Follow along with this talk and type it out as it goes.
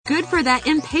Good for that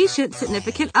impatient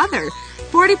significant other.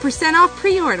 40% off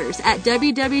pre-orders at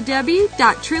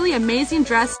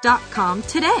www.trulyamazingdress.com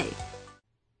today.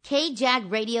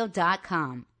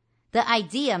 KJagRadio.com, The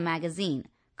Idea Magazine,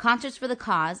 Concerts for the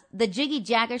Cause, The Jiggy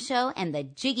Jagger Show, and The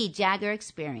Jiggy Jagger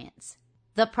Experience.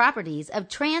 The properties of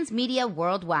Transmedia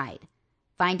Worldwide.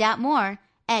 Find out more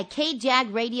at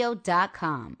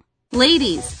KJagRadio.com.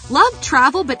 Ladies, love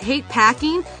travel but hate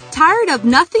packing? Tired of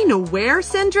nothing to wear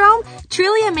syndrome?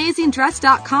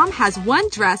 TrulyAmazingDress.com has one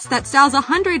dress that styles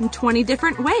 120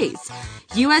 different ways.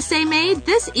 USA made,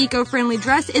 this eco-friendly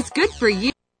dress is good for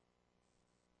you.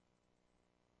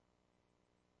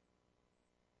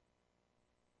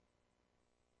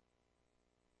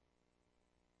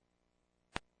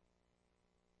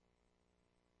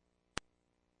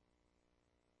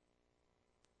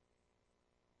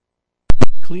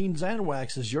 Cleans and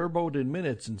waxes your boat in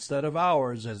minutes instead of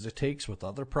hours as it takes with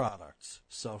other products.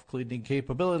 Self-cleaning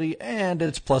capability, and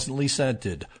it's pleasantly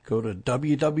scented. Go to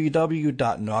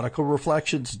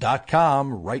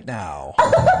www.nauticalreflections.com right now.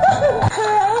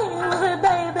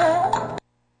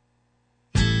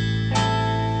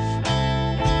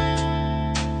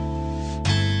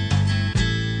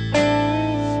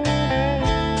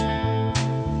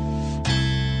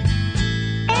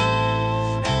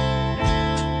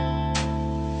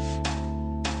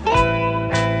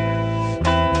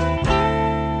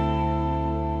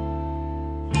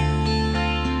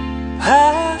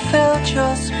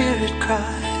 Your spirit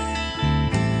cry.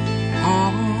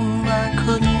 I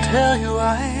couldn't tell you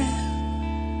why.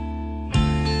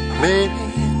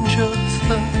 Maybe just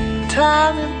the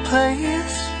time and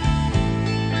place,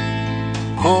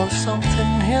 or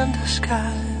something in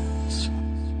disguise.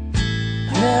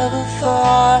 I never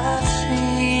thought I'd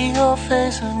see your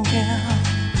face again,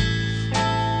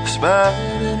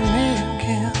 smiling at me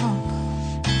again,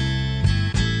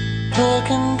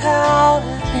 looking down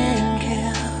at me again.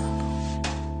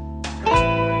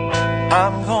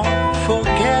 I'm gonna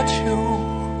forget you.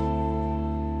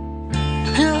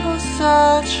 It was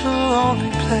such a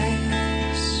lonely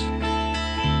place.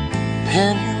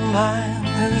 In your mind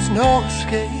there's no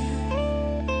escape.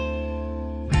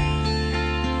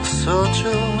 Such a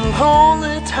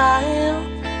lonely time.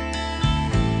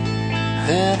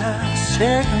 Then I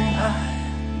say goodbye.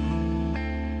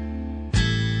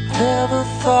 Never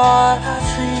thought I'd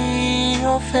see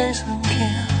your face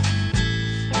again,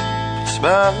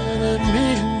 smiling at me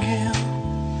again,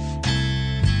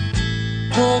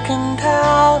 looking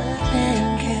down at me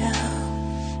again.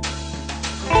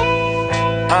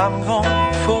 I'm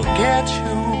gonna forget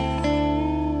you.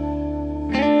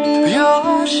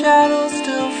 Your shadow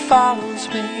still follows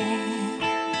me.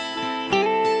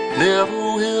 Never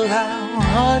will I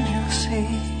run, you see.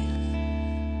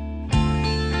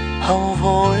 I've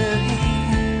already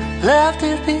left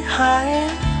it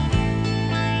behind,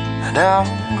 and now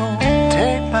I'm gonna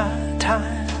take my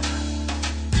time.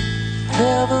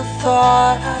 Never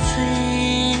thought I'd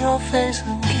see your face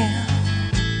again,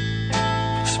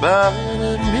 smiling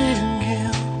at me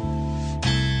again,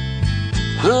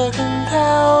 looking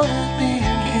down at me again.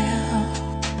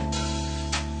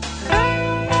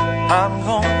 I'm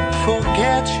gonna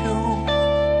forget you.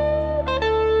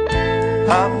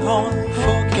 I'm gonna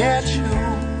forget you.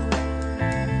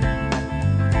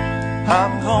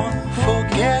 I'm gonna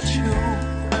forget you.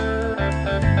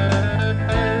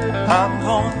 I'm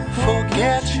gonna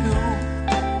forget you.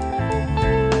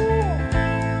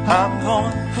 I'm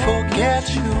gonna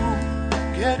forget you.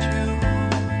 Get you.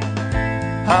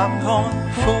 I'm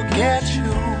gonna forget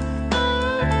you.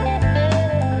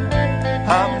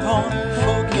 I'm gonna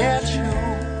forget you.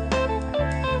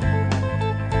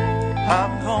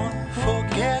 I'm gonna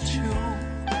forget you.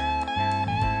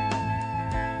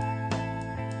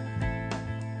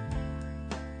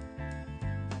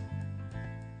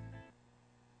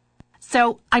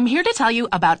 So I'm here to tell you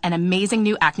about an amazing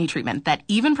new acne treatment that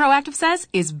even Proactive says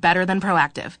is better than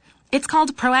Proactive. It's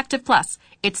called Proactive Plus.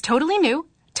 It's totally new,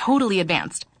 totally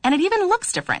advanced, and it even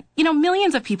looks different. You know,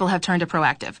 millions of people have turned to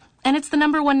Proactive, and it's the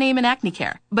 #1 name in acne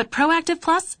care. But Proactive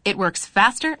Plus, it works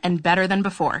faster and better than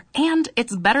before. And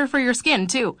it's better for your skin,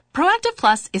 too. Proactive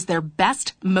Plus is their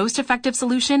best, most effective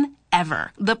solution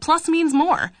ever. The plus means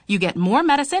more. You get more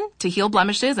medicine to heal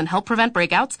blemishes and help prevent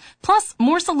breakouts, plus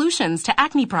more solutions to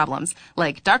acne problems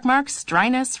like dark marks,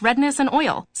 dryness, redness, and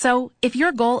oil. So if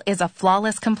your goal is a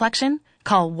flawless complexion,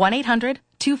 call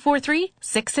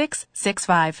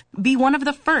 1-800-243-6665. Be one of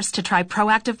the first to try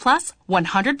Proactive Plus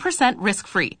 100%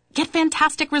 risk-free. Get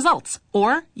fantastic results,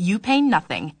 or you pay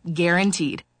nothing,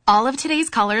 guaranteed. All of today's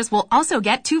callers will also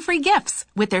get 2 free gifts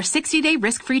with their 60-day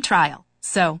risk-free trial.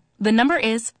 So the number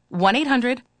is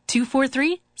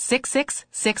 1-800-243-6665.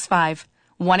 1-800-243-6665.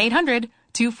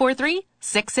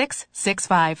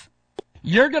 1-800-243-6665.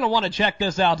 You're going to want to check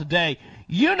this out today.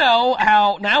 You know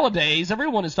how nowadays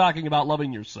everyone is talking about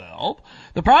loving yourself.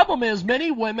 The problem is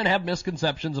many women have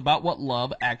misconceptions about what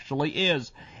love actually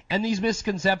is. And these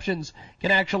misconceptions can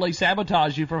actually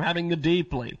sabotage you from having the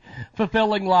deeply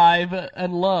fulfilling life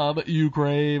and love you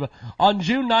crave. On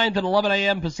June 9th at 11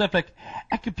 a.m. Pacific,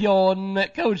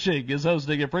 Acupion Coaching is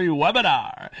hosting a free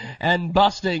webinar and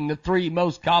busting the 3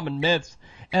 most common myths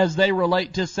as they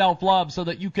relate to self-love so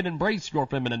that you can embrace your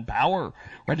feminine power.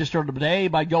 Register today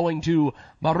by going to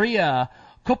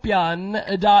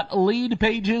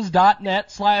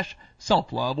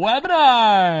mariacopian.leadpages.net/self-love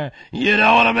webinar. You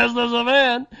don't want to miss this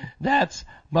event. That's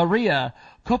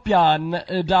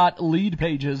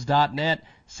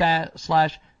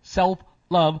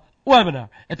mariacopian.leadpages.net/self-love webinar.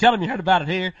 And tell them you heard about it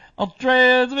here on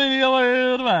Transmedia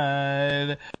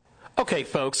Worldwide. Okay,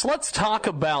 folks, let's talk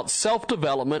about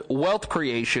self-development, wealth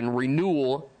creation,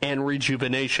 renewal, and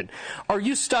rejuvenation. Are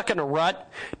you stuck in a rut?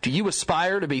 Do you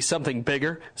aspire to be something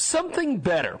bigger, something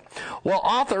better? Well,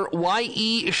 author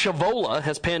Y.E. Shavola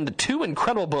has penned 2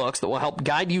 incredible books that will help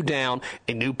guide you down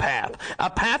a new path, a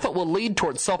path that will lead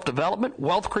towards self-development,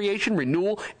 wealth creation,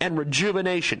 renewal, and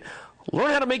rejuvenation.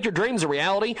 Learn how to make your dreams a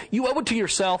reality. You owe it to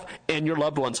yourself and your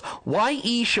loved ones.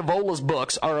 Y.E. Shavola's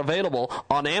books are available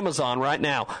on Amazon right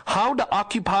now. How to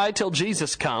Occupy Till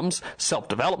Jesus Comes,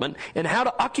 Self-Development, and How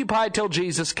to Occupy Till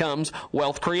Jesus Comes,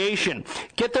 Wealth Creation.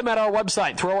 Get them at our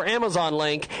website through our Amazon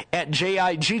link at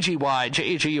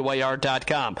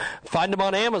JIGGYJAGUAR.com. Find them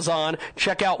on Amazon.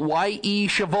 Check out Y.E.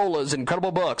 Shavola's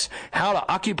incredible books, How to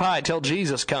Occupy Till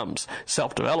Jesus Comes,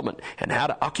 Self-Development, and How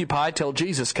to Occupy Till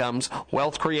Jesus Comes,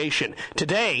 Wealth Creation.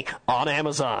 Today on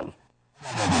Amazon.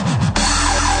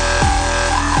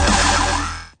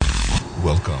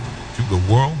 Welcome to the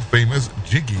world-famous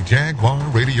Jiggy Jaguar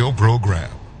radio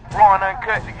program. Raw and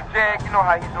uncut, Jiggy Jag, you know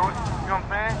how you do it. You know what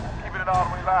I'm saying? Keeping it all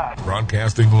the way live.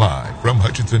 Broadcasting live from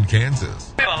Hutchinson,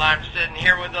 Kansas. Well, I'm sitting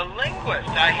here with a linguist.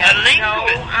 I had no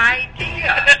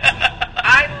idea.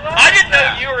 I didn't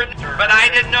know you were, but I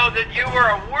didn't know that you were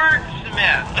a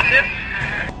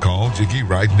wordsmith. Call Jiggy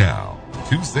right now.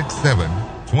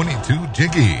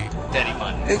 267-22-JIGGY. Daddy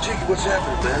Fun. Hey, Jiggy, what's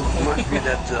happening, man? Reminds me of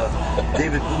that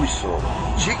David Bowie song.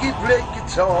 Jiggy play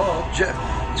guitar.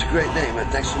 It's a great name,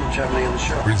 man. Thanks so much for having me on the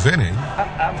show. Presenting.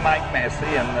 I'm Mike Massey,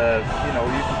 and,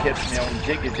 you can catch me on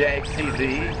Jiggy Jag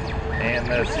TV and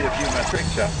see a few of my trick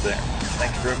shots there.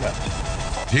 Thank you very much.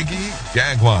 Jiggy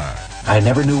Jaguar. I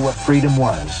never knew what freedom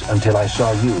was until I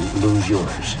saw you lose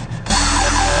yours.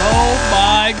 Oh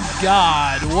my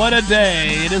God, what a day.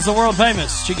 It is the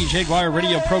world-famous Jiggy Jaguar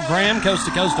radio program, coast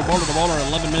to coast and border to border,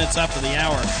 11 minutes after the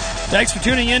hour. Thanks for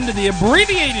tuning in to the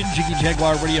abbreviated Jiggy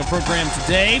Jaguar radio program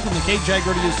today from the K-Jag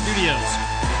Radio Studios.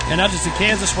 And not just in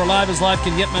Kansas, where live as live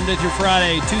can get Monday through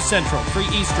Friday, 2 Central, 3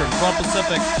 Eastern, 12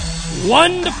 Pacific,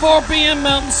 1 to 4 p.m.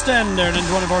 Mountain Standard, and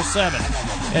 24/7.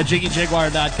 At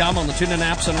JiggyJaguar.com on the TuneIn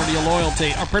apps and Radio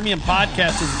Loyalty. Our premium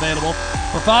podcast is available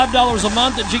for $5 a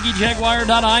month at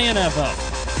JiggyJaguar.info.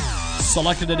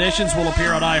 Selected editions will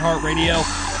appear on iHeartRadio,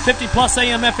 50-plus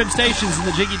AM FM stations in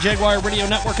the Jiggy Jaguar Radio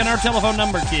Network, and our telephone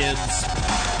number, kids,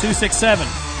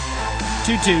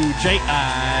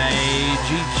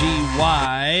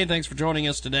 267-22-JIGGY. Thanks for joining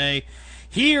us today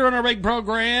here on our big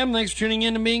program. Thanks for tuning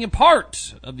in and being a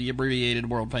part of the abbreviated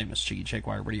world-famous Jiggy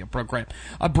Jaguar radio program.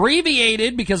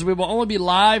 Abbreviated because we will only be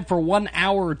live for 1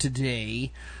 hour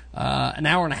today. An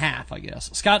hour and a half, I guess.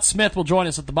 Scott Smith will join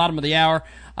us at the bottom of the hour.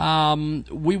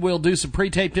 We will do some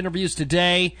pre-taped interviews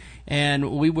today,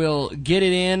 and we will get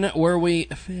it in where we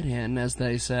fit in, as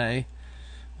they say,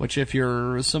 which if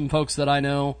you're some folks that I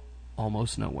know,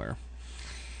 almost nowhere.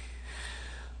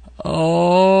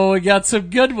 Oh, we got some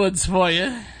good ones for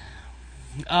you.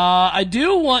 I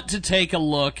do want to take a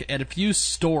look at a few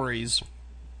stories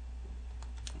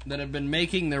that have been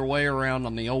making their way around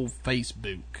on the old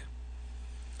Facebook.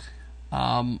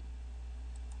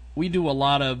 We do a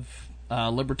lot of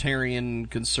libertarian,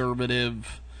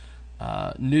 conservative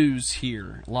news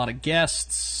here. A lot of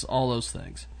guests, all those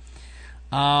things.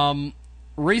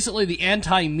 Recently, the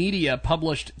anti-media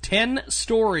published 10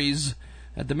 stories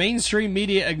that the mainstream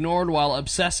media ignored while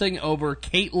obsessing over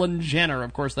Caitlyn Jenner.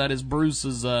 Of course, that is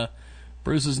Bruce's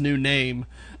new name.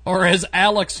 Or as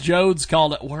Alex Jones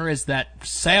called it, where is that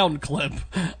sound clip?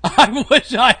 I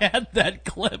wish I had that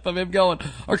clip of him going,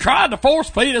 or trying to force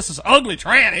feed us this ugly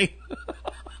tranny.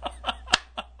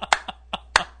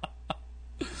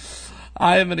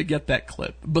 I am going to get that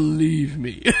clip. Believe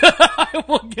me. I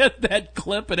will get that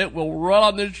clip and it will run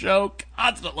on this show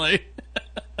constantly.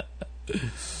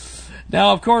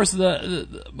 Now, of course,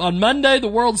 on Monday, the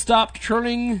world stopped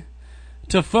turning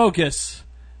to focus.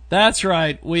 That's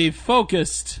right, we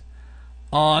focused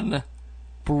on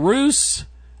Bruce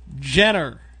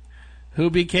Jenner, who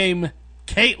became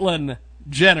Caitlyn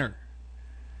Jenner,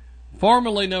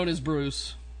 formerly known as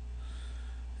Bruce.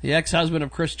 The ex-husband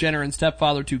of Kris Jenner and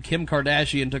stepfather to Kim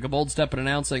Kardashian took a bold step in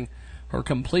announcing her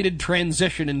completed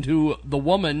transition into the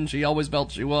woman she always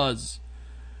felt she was.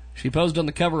 She posed on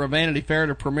the cover of Vanity Fair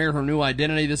to premiere her new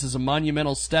identity. This is a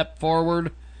monumental step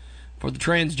forward for the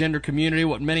transgender community,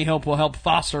 what many hope will help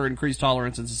foster increased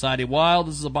tolerance in society. While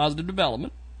this is a positive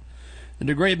development, the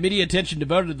degree of media attention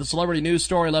devoted to the celebrity news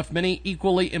story left many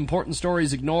equally important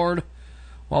stories ignored.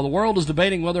 While the world is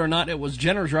debating whether or not it was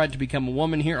Jenner's right to become a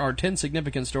woman, here are 10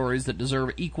 significant stories that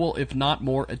deserve equal, if not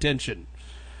more, attention.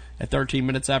 At 13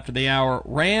 minutes after the hour,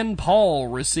 Rand Paul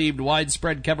received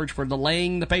widespread coverage for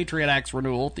delaying the Patriot Act's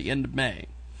renewal at the end of May.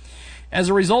 As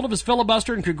a result of his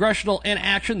filibuster and congressional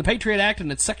inaction, the Patriot Act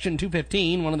and its Section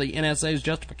 215, one of the NSA's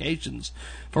justifications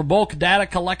for bulk data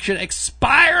collection,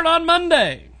 expired on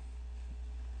Monday.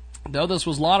 Though this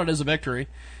was lauded as a victory,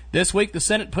 this week the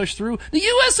Senate pushed through the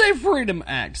USA Freedom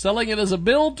Act, selling it as a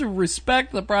bill to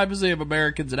respect the privacy of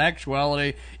Americans. In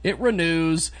actuality, it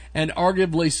renews and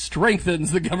arguably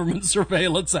strengthens the government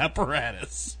surveillance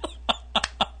apparatus.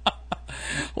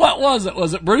 What was it?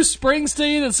 Was it Bruce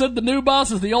Springsteen that said the new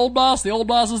boss is the old boss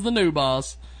is the new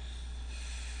boss?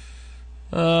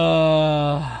 That's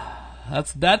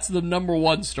the number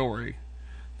one story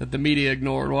that the media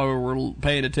ignored while we were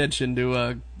paying attention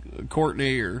to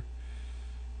Courtney or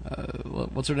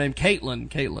what's her name?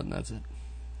 Caitlyn, that's it.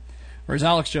 Whereas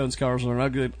Alex Jones covers are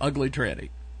an ugly tranny.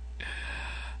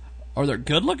 Are there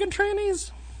good-looking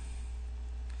trannies?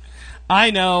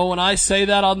 I know, when I say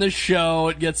that on this show,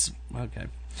 it gets... Okay.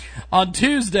 On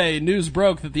Tuesday, news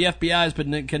broke that the FBI has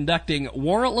been conducting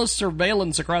warrantless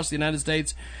surveillance across the United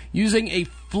States using a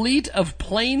fleet of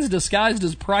planes disguised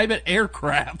as private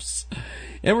aircrafts.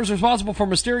 It was responsible for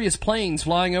mysterious planes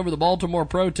flying over the Baltimore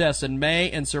protests in May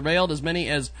and surveilled as many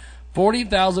as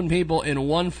 40,000 people in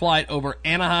one flight over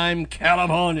Anaheim,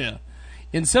 California.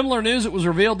 In similar news, it was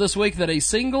revealed this week that a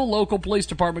single local police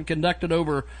department conducted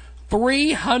over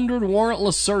 300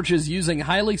 warrantless searches using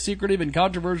highly secretive and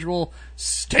controversial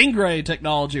Stingray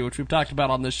technology, which we've talked about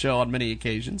on this show on many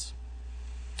occasions.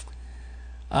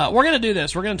 We're going to do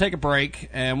this. We're going to take a break,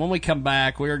 and when we come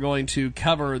back, we are going to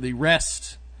cover the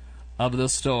rest of the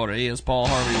story, as Paul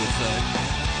Harvey would say.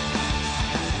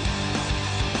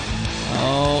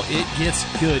 Oh, it gets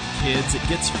good, kids. It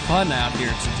gets fun out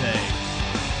here today.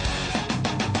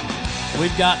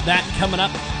 We've got that coming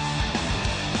up.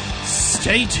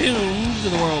 Stay tuned to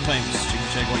the world famous Jiggy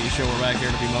Jaguar show. We're back here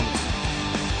in a few moments.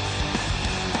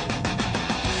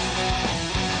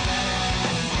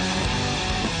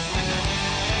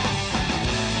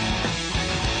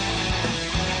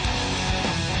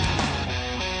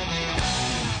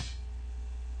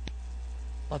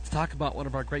 Let's talk about one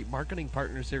of our great marketing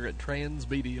partners here at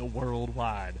Transmedia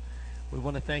Worldwide. We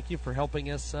want to thank you for helping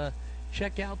us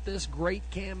check out this great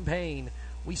campaign.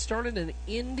 We started an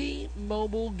indie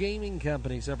mobile gaming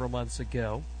company several months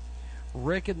ago.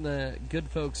 Rick and the good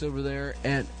folks over there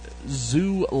at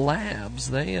Zoo Labs,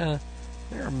 they're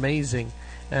amazing.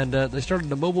 And they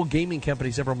started a mobile gaming company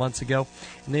several months ago.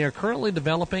 And they are currently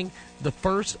developing the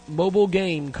first mobile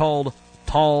game called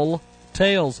Tall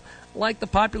Tales. Like the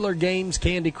popular games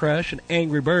Candy Crush and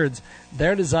Angry Birds,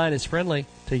 their design is friendly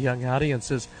to young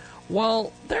audiences,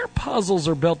 while their puzzles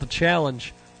are built to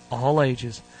challenge all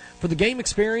ages. For the game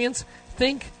experience,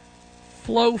 think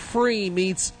Flow Free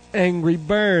meets Angry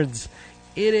Birds.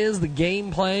 It is the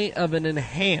gameplay of an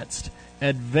enhanced,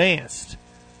 advanced,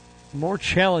 more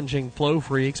challenging Flow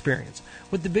Free experience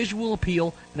with the visual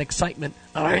appeal and excitement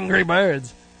of Angry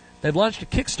Birds. They've launched a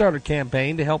Kickstarter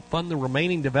campaign to help fund the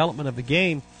remaining development of the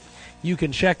game. You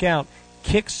can check out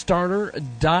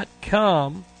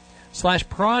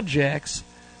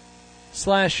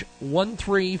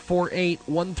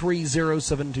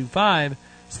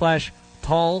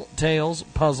Tales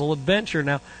Puzzle Adventure.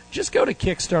 Now, just go to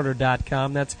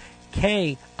Kickstarter.com. That's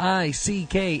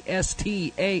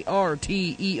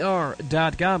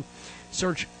KICKSTARTER.com.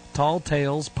 Search Tall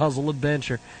Tales Puzzle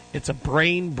Adventure. It's a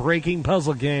brain-breaking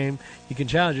puzzle game. You can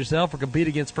challenge yourself or compete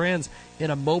against friends in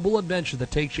a mobile adventure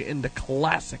that takes you into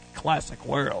classic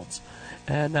worlds.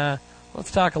 And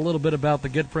let's talk a little bit about the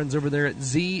good friends over there at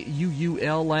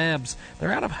ZUUL Labs.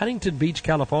 They're out of Huntington Beach,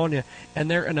 California,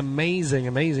 and they're an amazing,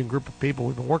 amazing group of people.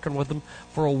 We've been working with them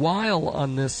for a while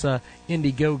on this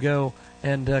Indiegogo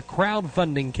and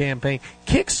crowdfunding campaign.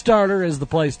 Kickstarter is the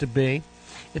place to be.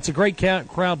 It's a great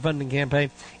crowdfunding campaign.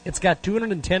 It's got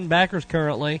 210 backers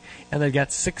currently, and they've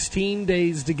got 16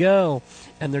 days to go.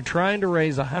 And they're trying to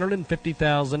raise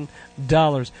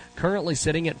 $150,000, currently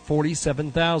sitting at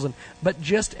 $47,000. But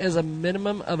just as a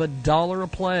minimum of $1 a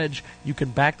pledge, you can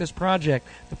back this project.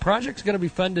 The project's going to be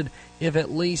funded if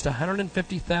at least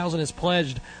 $150,000 is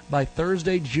pledged by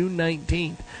Thursday, June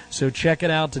 19th. So check it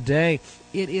out today.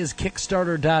 It is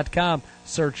Kickstarter.com.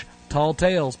 Search Tall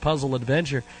Tales Puzzle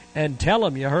Adventure and tell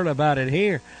them you heard about it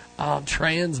here on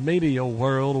Transmedia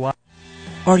Worldwide.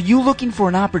 Are you looking for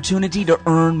an opportunity to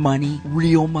earn money,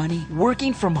 real money,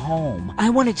 working from home? I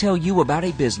want to tell you about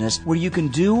a business where you can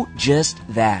do just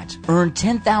that. Earn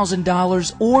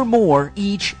 $10,000 or more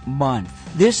each month.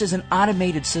 This is an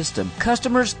automated system.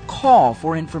 Customers call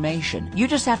for information. You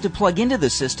just have to plug into the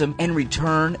system and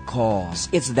return calls.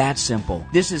 It's that simple.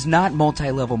 This is not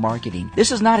multi-level marketing.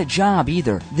 This is not a job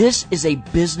either. This is a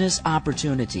business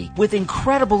opportunity with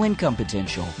incredible income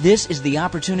potential. This is the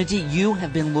opportunity you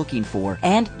have been looking for,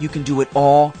 and you can do it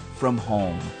all from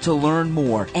home. To learn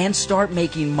more and start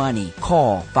making money,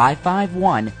 call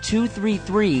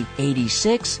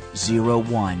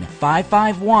 551-233-8601.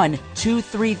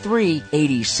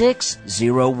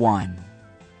 551-233-8601.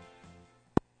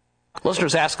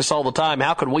 Listeners ask us all the time,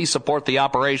 how can we support the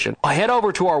operation? Head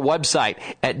over to our website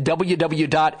at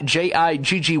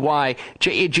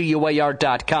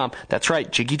www.jiggyjaguar.com. That's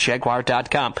right,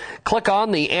 jiggyjaguar.com. Click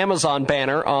on the Amazon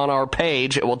banner on our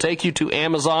page. It will take you to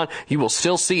Amazon. You will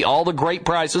still see all the great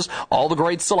prices, all the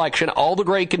great selection, all the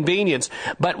great convenience.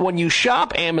 But when you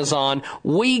shop Amazon,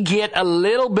 we get a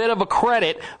little bit of a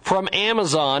credit from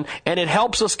Amazon, and it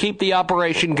helps us keep the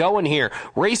operation going here.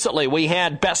 Recently, we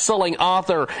had best-selling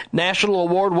author, National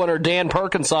Award winner Dan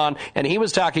Perkins on, and he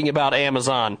was talking about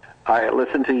Amazon. I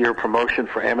listened to your promotion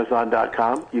for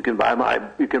Amazon.com. You can buy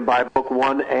book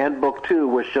 1 and book 2,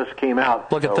 which just came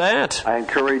out. Look at that. I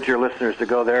encourage your listeners to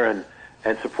go there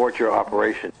and support your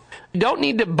operation. You don't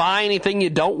need to buy anything you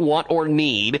don't want or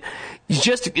need. You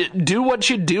just do what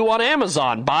you do on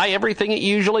Amazon. Buy everything that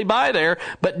you usually buy there,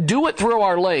 but do it through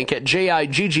our link at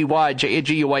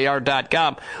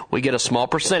jiggyjaguar.com. We get a small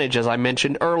percentage, as I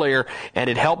mentioned earlier, and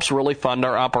it helps really fund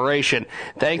our operation.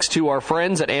 Thanks to our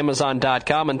friends at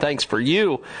Amazon.com, and thanks for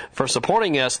you for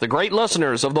supporting us, the great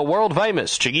listeners of the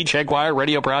world-famous Jiggy Jaguar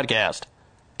radio broadcast.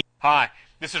 Hi,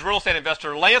 this is real estate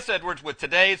investor Lance Edwards with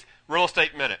today's Real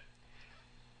Estate Minute.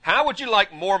 How would you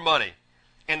like more money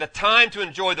and the time to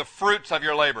enjoy the fruits of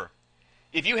your labor?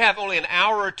 If you have only an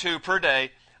hour or two per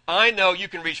day, I know you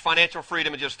can reach financial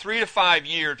freedom in just 3 to 5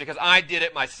 years because I did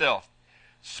it myself.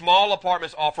 Small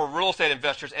apartments offer real estate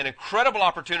investors an incredible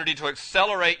opportunity to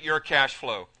accelerate your cash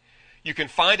flow. You can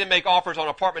find and make offers on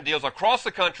apartment deals across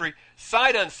the country,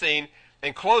 sight unseen,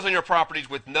 and close on your properties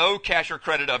with no cash or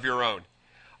credit of your own.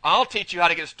 I'll teach you how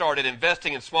to get started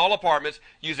investing in small apartments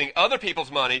using other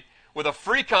people's money with a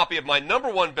free copy of my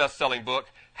 #1 best-selling book,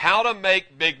 How to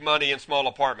Make Big Money in Small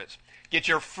Apartments. Get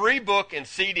your free book and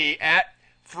CD at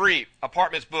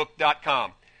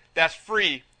freeapartmentsbook.com. That's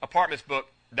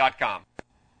freeapartmentsbook.com.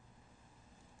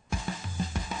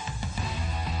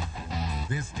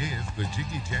 This is the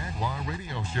Jiggy Jaguar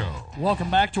Radio Show. Welcome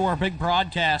back to our big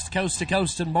broadcast, coast to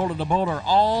coast and border to border,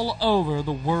 all over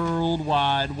the World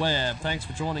Wide Web. Thanks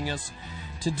for joining us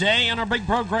today on our big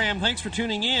program. Thanks for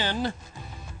tuning in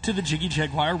to the Jiggy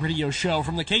Jaguar Radio Show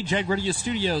from the K-Jag Radio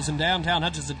Studios in downtown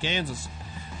Hutchinson, Kansas.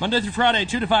 Monday through Friday,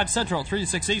 2 to 5 Central, 3 to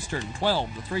 6 Eastern,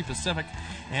 12 to 3 Pacific,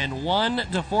 and 1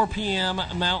 to 4 p.m.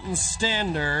 Mountain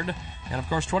Standard. And, of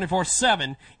course,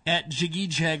 24/7 at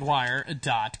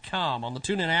jiggyjaguar.com on the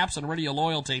TuneIn apps and Radio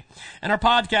Loyalty. And our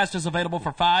podcast is available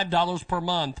for $5 per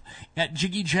month at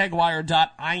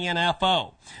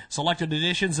jiggyjaguar.info. Selected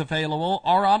editions available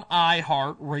are on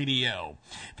iHeartRadio.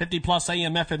 50-plus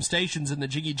AM FM stations in the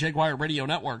Jiggy Jaguar Radio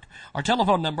Network. Our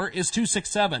telephone number is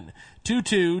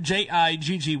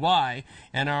 267-22-JIGGY,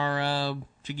 and our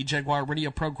Jiggy Jaguar radio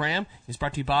program is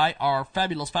brought to you by our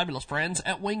fabulous, fabulous friends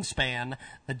at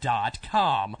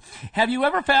Wingspan.com. Have you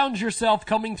ever found yourself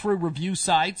coming through review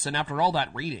sites and after all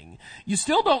that reading, you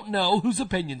still don't know whose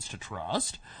opinions to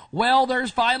trust? Well,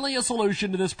 there's finally a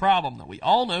solution to this problem that we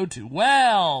all know too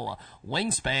well.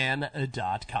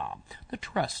 Wingspan.com, the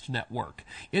Trust Network.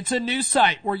 It's a new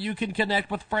site where you can connect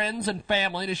with friends and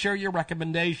family to share your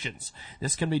recommendations.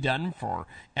 This can be done for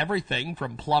everything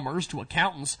from plumbers to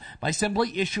accountants by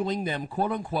simply issuing them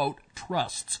quote-unquote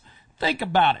trusts. Think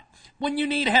about it. When you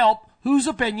need help, whose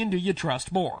opinion do you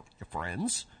trust more? Your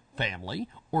friends, family,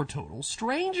 or total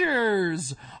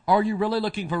strangers? Are you really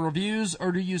looking for reviews,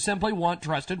 or do you simply want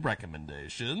trusted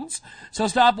recommendations? So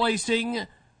stop wasting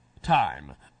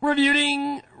time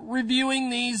reviewing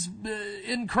these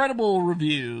incredible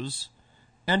reviews,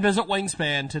 and visit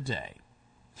Wingspan today.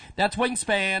 That's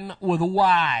Wingspan with a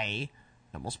Y,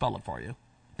 and we'll spell it for you.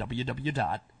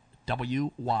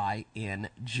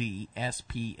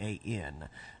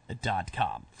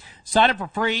 www.wyngspan.com. Sign up for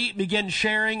free, begin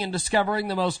sharing and discovering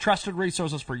the most trusted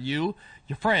resources for you,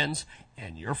 your friends,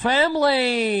 and your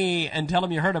family. And tell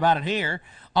them you heard about it here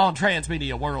on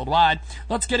Transmedia Worldwide.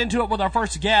 Let's get into it with our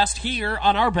first guest here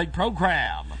on our big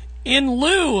program. In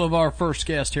lieu of our first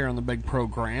guest here on the big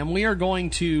program, we are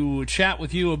going to chat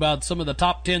with you about some of the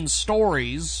top 10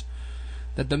 stories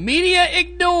that the media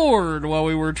ignored while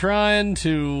we were trying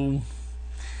to,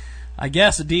 I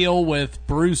guess, deal with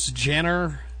Bruce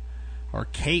Jenner or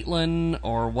Caitlyn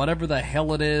or whatever the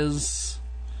hell it is,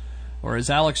 or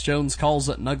as Alex Jones calls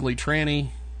it, an ugly tranny.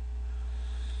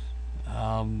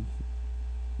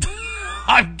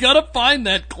 I've got to find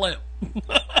that clip.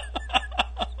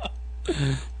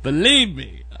 Believe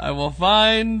me, I will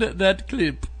find that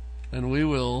clip, and we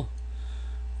will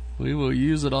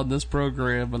use it on this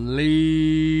program.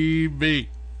 Believe me.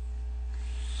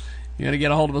 You got to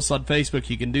get a hold of us on Facebook.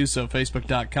 You can do so,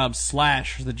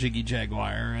 facebook.com/the Jiggy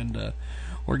Jaguar. And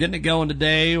we're getting it going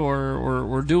today.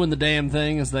 We're doing the damn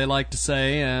thing, as they like to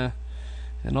say. And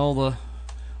all the,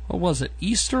 what was it?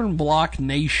 Eastern Bloc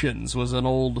nations was an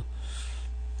old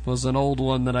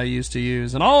one that I used to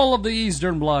use. And all of the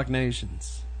Eastern Bloc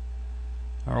nations,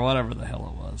 or whatever the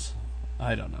hell it was.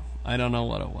 I don't know. I don't know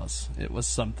what it was. It was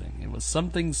something. It was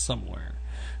something somewhere.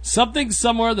 Something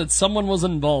somewhere that someone was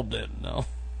involved in. No.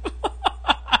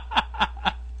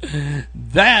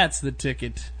 That's the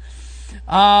ticket.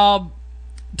 Top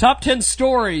 10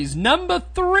 stories. Number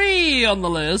 3 on the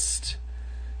list.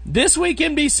 This week,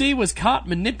 NBC was caught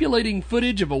manipulating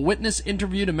footage of a witness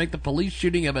interview to make the police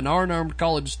shooting of an unarmed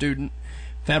college student,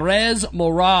 Faraz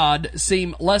Morad,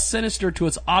 seem less sinister to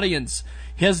its audience.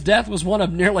 His death was one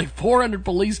of nearly 400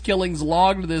 police killings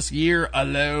logged this year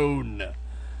alone.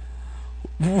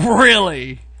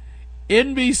 Really?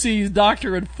 NBC's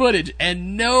doctoring footage,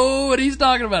 and nobody's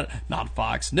talking about it. Not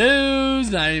Fox News,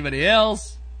 not anybody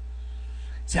else.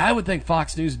 See, I would think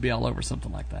Fox News would be all over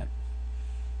something like that.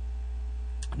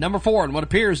 Number 4, and what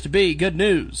appears to be good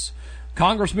news.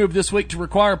 Congress moved this week to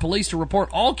require police to report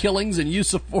all killings and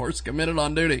use of force committed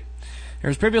on duty. There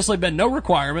has previously been no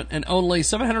requirement, and only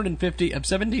 750 of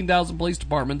 17,000 police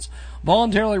departments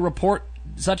voluntarily report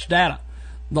such data.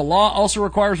 The law also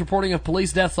requires reporting of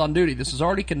police deaths on duty. This is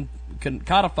already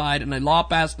codified in a law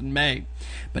passed in May,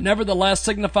 but nevertheless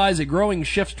signifies a growing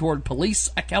shift toward police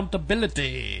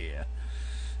accountability.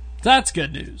 That's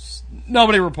good news.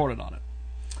 Nobody reported on it.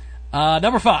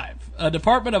 Number 5, a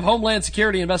Department of Homeland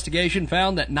Security investigation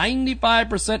found that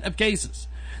 95% of cases,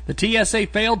 the TSA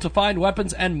failed to find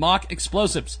weapons and mock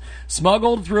explosives.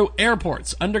 Smuggled through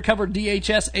airports, undercover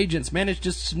DHS agents managed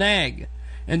to snag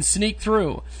and sneak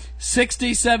through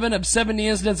 67 of 70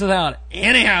 incidents without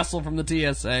any hassle from the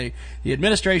TSA, the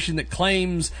administration that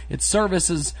claims its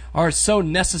services are so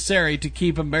necessary to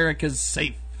keep Americans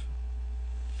safe.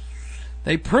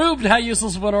 They proved how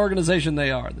useless of an organization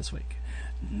they are this week.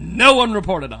 No one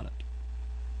reported on it.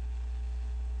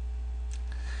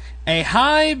 A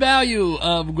high value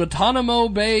of Guantanamo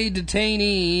Bay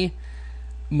detainee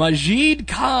Majid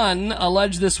Khan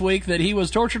alleged this week that he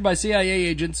was tortured by CIA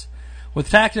agents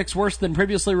with tactics worse than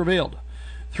previously revealed.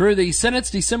 Through the Senate's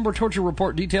December torture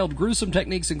report detailed gruesome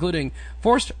techniques including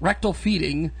forced rectal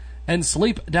feeding and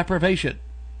sleep deprivation.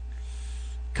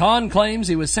 Khan claims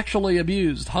he was sexually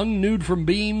abused, hung nude from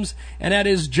beams, and had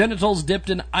his genitals dipped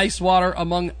in ice water,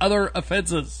 among other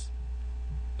offenses.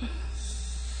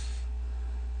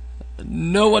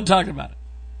 No one talked about it.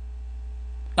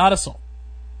 Not a soul.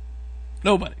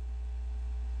 Nobody.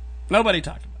 Nobody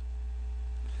talked about it.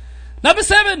 Number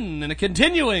 7, in a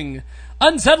continuing,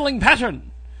 unsettling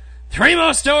pattern, 3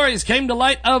 more stories came to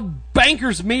light of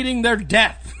bankers meeting their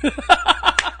death.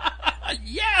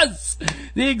 Yes!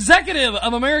 The executive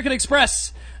of American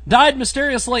Express died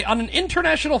mysteriously on an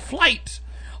international flight,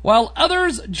 while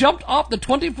others jumped off the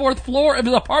 24th floor of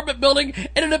his apartment building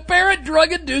in an apparent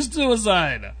drug-induced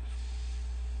suicide.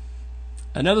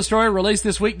 Another story released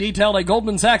this week detailed a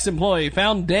Goldman Sachs employee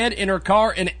found dead in her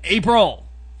car in April.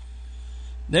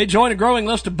 They join a growing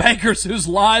list of bankers whose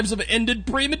lives have ended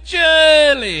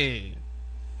prematurely.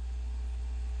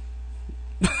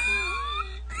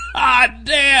 Ah,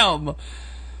 damn!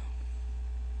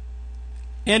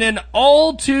 In an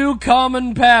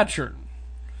all-too-common pattern,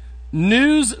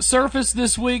 news surfaced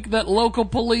this week that local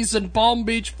police in Palm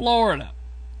Beach, Florida,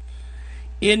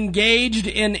 engaged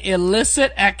in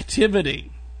illicit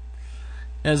activity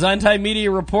As anti-media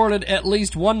reported, at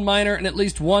least one minor and at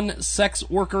least one sex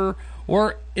worker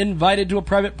were invited to a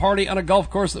private party on a golf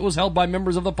course that was held by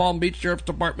members of the Palm Beach Sheriff's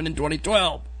Department in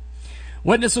 2012.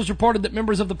 Witnesses reported that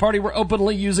members of the party were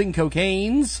openly using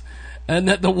cocaines and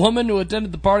that the woman who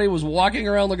attended the party was walking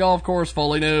around the golf course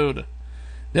fully nude.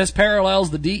 This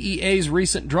parallels the DEA's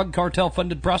recent drug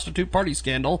cartel-funded prostitute party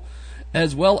scandal,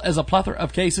 as well as a plethora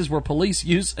of cases where police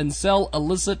use and sell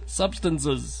illicit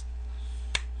substances.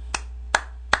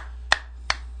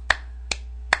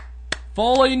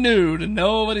 Fully nude, and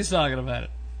nobody's talking about it.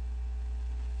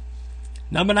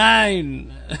 Number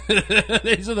 9.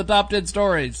 These are the top 10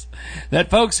 stories that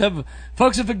folks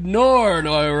have ignored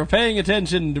or are paying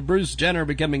attention to Bruce Jenner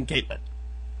becoming Caitlyn.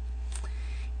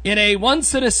 In a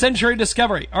once-in-a-century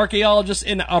discovery, archaeologists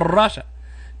in Russia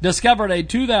discovered a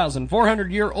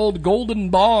 2,400-year-old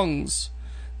golden bongs.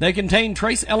 They contain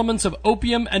trace elements of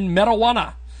opium and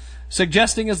marijuana,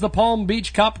 suggesting, as the Palm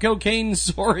Beach cop cocaine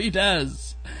story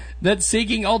does, that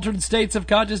seeking altered states of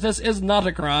consciousness is not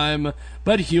a crime,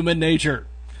 but human nature.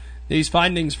 These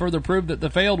findings further prove that the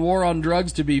failed war on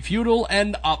drugs to be futile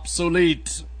and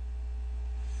obsolete.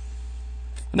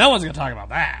 No one's going to talk about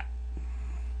that.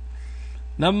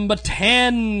 Number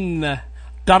 10. Number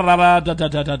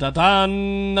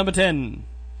 10.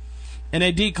 In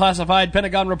a declassified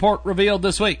Pentagon report revealed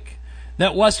this week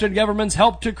that Western governments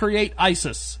helped to create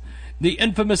ISIS, the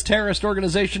infamous terrorist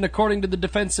organization. According to the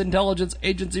Defense Intelligence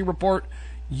Agency report,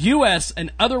 U.S.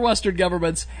 and other Western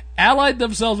governments allied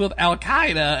themselves with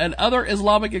Al-Qaeda and other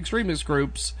Islamic extremist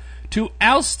groups to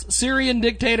oust Syrian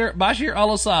dictator Bashar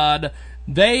al-Assad.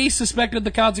 They suspected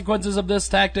the consequences of this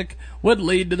tactic would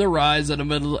lead to the rise of a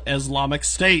Middle Islamic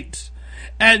State.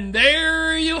 And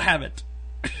there you have it.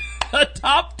 The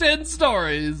top 10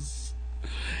 stories.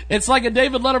 It's like a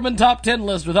David Letterman top 10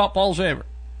 list without Paul Shaver.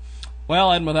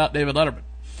 Well, and without David Letterman.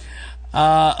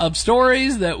 Of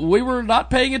stories that we were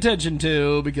not paying attention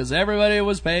to because everybody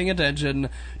was paying attention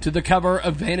to the cover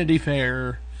of Vanity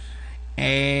Fair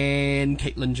and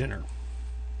Caitlyn Jenner.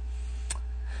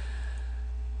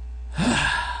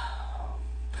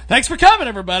 Thanks for coming,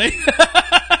 everybody.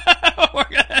 We're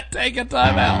going to take a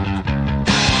time out.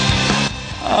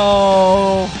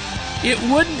 Oh, it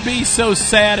wouldn't be so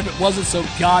sad if it wasn't so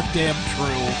goddamn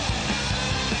true.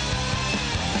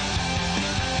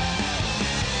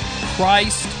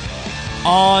 Christ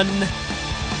on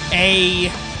a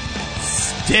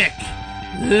stick.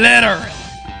 Literally.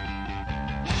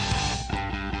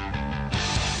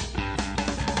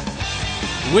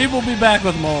 We will be back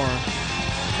with more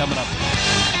coming up.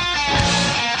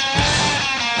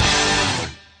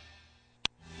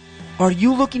 Are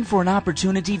you looking for an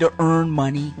opportunity to earn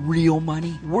money, real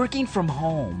money, working from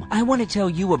home? I want to tell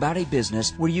you about a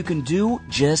business where you can do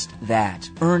just that.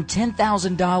 Earn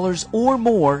 $10,000 or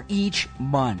more each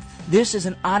month. This is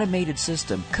an automated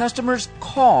system. Customers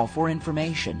call for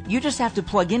information. You just have to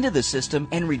plug into the system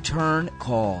and return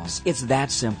calls. It's that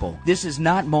simple. This is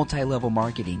not multi-level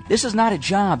marketing. This is not a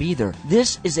job either.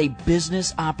 This is a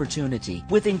business opportunity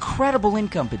with incredible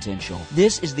income potential.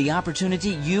 This is the opportunity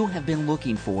you have been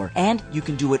looking for, and you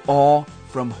can do it all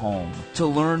from home. To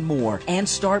learn more and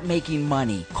start making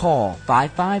money, call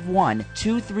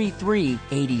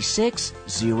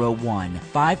 551-233-8601.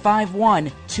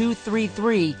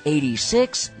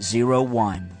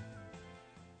 551-233-8601.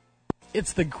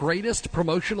 It's the greatest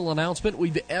promotional announcement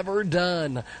we've ever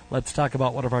done. Let's talk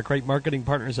about one of our great marketing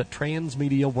partners at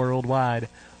Transmedia Worldwide,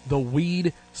 the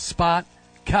Weed Spot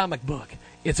comic book.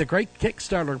 It's a great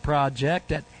Kickstarter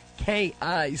project at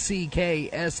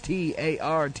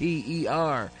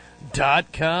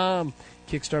KICKSTARTER.com.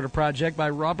 Kickstarter project by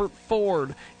Robert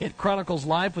Ford. It chronicles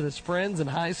life with his friends in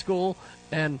high school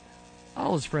and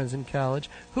all his friends in college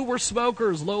who were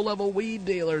smokers, low-level weed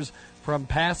dealers, from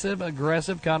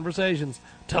passive-aggressive conversations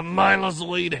to mindless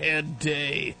weed head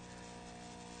day.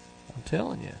 I'm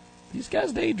telling you, these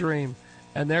guys daydream,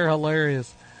 and they're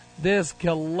hilarious. This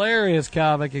hilarious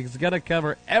comic is going to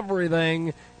cover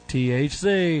everything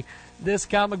THC. This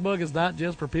comic book is not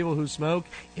just for people who smoke.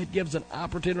 It gives an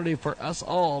opportunity for us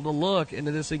all to look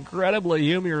into this incredibly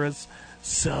humorous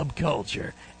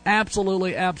subculture.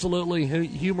 Absolutely, absolutely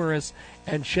humorous.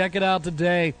 And check it out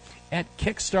today at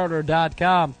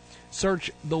Kickstarter.com.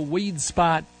 Search the Weed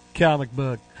Spot comic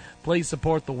book. Please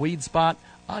support the Weed Spot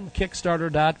on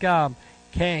Kickstarter.com.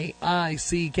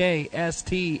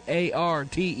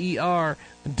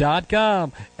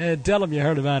 KICKSTARTER.com, and tell them you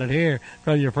heard about it here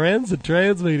from your friends at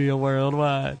Transmedia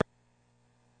Worldwide.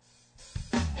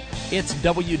 It's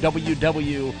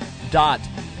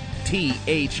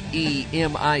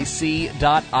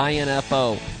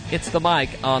www.themic.info. It's the Mic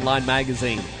online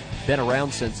magazine. Been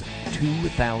around since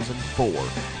 2004.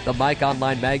 The Mike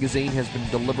Online Magazine has been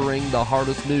delivering the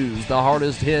hardest news, the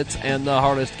hardest hits, and the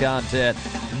hardest content.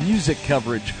 Music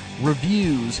coverage,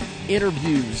 reviews,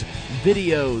 interviews,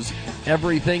 videos,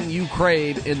 everything you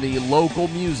crave in the local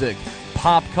music,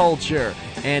 pop culture,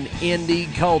 and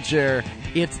indie culture.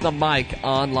 It's the Mike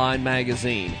Online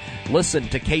Magazine. Listen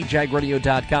to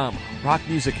KJagRadio.com, Rock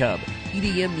Music Hub,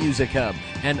 EDM Music Hub,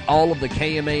 and all of the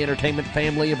KMA Entertainment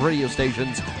family of radio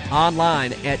stations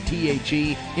online at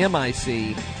themic.info,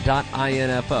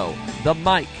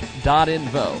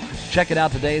 themic.info. Check it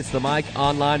out today. It's the Mike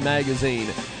Online Magazine.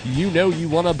 You know you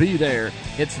want to be there.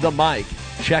 It's the Mike.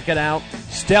 Check it out.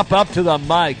 Step up to the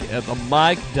mic at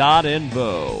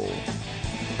themic.info.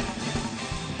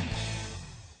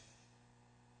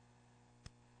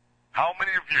 How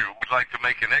many of you would like to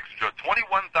make an extra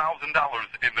 $21,000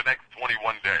 in the next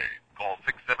 21 days? Call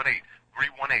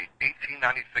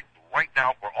 678-318-1896 right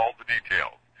now for all the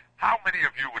details. How many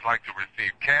of you would like to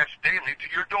receive cash daily to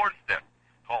your doorstep?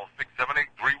 Call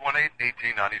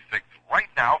 678-318-1896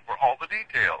 right now for all the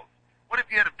details. What if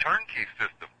you had a turnkey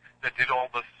system that did all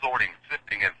the sorting,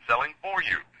 sifting, and selling for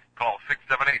you? Call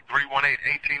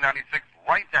 678-318-1896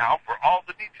 right now for all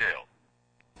the details.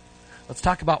 Let's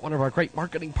talk about one of our great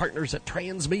marketing partners at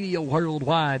Transmedia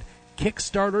Worldwide,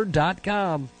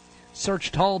 Kickstarter.com.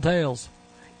 Search Tall Tales.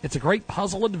 It's a great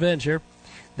puzzle adventure.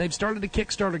 They've started a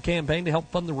Kickstarter campaign to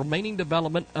help fund the remaining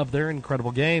development of their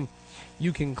incredible game.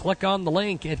 You can click on the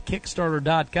link at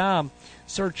Kickstarter.com,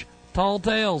 search Tall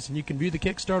Tales, and you can view the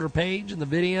Kickstarter page and the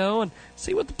video and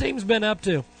see what the team's been up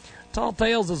to. Tall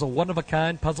Tales is a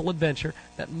one-of-a-kind puzzle adventure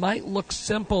that might look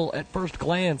simple at first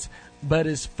glance, but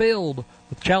is filled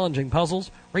with challenging puzzles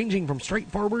ranging from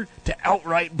straightforward to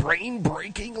outright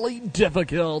brain-breakingly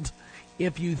difficult.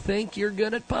 If you think you're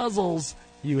good at puzzles,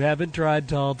 you haven't tried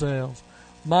Tall Tales.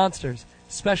 Monsters,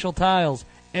 special tiles,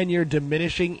 and your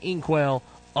diminishing inkwell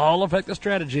all affect the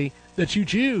strategy that you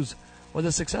choose. With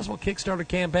a successful Kickstarter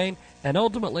campaign and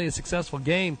ultimately a successful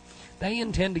game, they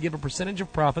intend to give a percentage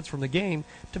of profits from the game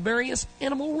to various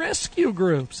animal rescue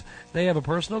groups. They have a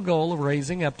personal goal of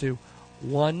raising up to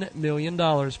 $1 million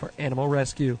for animal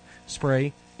rescue,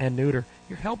 spray, and neuter.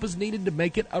 Your help is needed to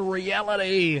make it a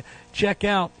reality. Check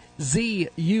out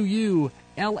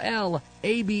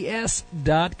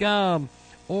ZUULLABS.com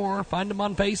or find them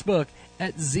on Facebook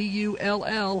at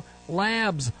ZULL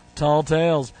Labs Tall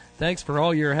Tales. Thanks for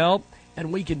all your help,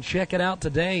 and we can check it out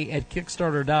today at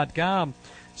Kickstarter.com.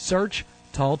 Search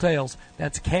Tall Tales.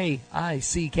 That's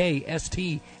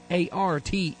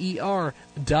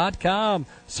KICKSTARTER.com.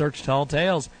 Search Tall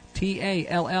Tales,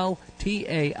 TALLTAILS,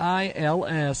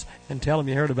 and tell them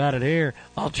you heard about it here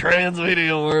on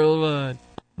Transmedia Worldwide.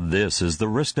 This is the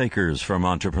Risk Takers from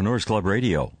Entrepreneurs Club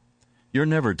Radio. You're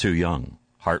never too young.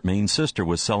 Hart Main's sister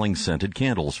was selling scented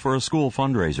candles for a school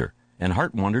fundraiser, and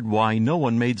Hart wondered why no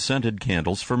one made scented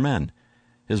candles for men.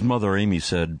 His mother, Amy,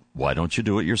 said, "Why don't you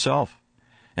do it yourself?"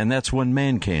 And that's when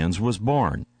Man Cans was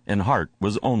born, and Hart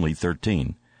was only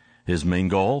 13. His main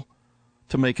goal?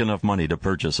 To make enough money to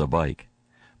purchase a bike.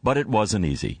 But it wasn't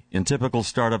easy. In typical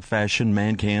startup fashion,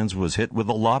 Man Cans was hit with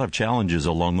a lot of challenges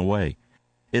along the way.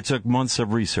 It took months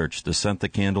of research to scent the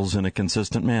candles in a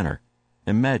consistent manner.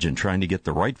 Imagine trying to get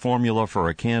the right formula for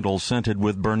a candle scented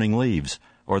with burning leaves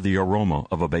or the aroma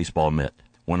of a baseball mitt.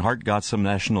 When Hart got some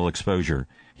national exposure,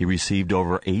 he received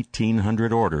over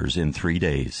 1,800 orders in 3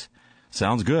 days.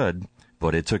 Sounds good,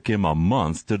 but it took him a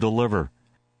month to deliver.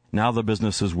 Now the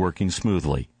business is working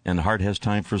smoothly, and Hart has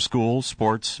time for school,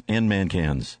 sports, and Man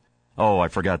Cans. Oh, I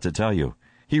forgot to tell you,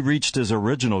 he reached his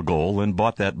original goal and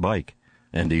bought that bike.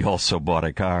 And he also bought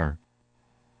a car.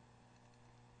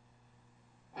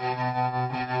 Welcome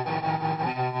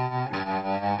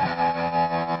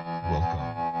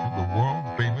to the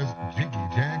world-famous Jiggy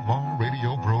Jaguar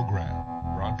radio program,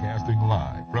 broadcasting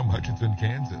live from Hutchinson,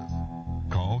 Kansas.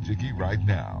 Call Jiggy right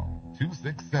now,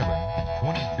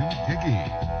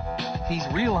 267-22-JIGGY. He's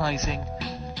realizing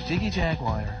Jiggy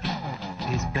Jaguar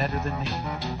is better than me.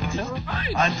 Think so?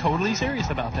 I'm totally serious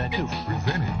about that, too.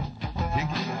 Presenting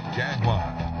Jiggy Jaguar.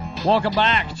 Welcome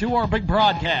back to our big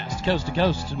broadcast, coast to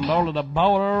coast and border to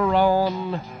border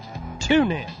on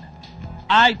TuneIn,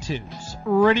 iTunes,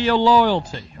 Radio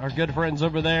Loyalty, our good friends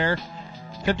over there,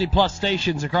 50-plus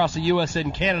stations across the U.S.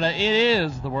 and Canada. It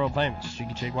is the world-famous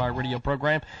Jiggy Jaguar radio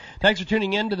program. Thanks for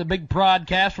tuning in to the big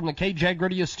broadcast from the KJAG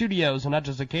Radio Studios in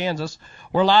Hutchinson, Kansas,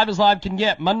 where live as live can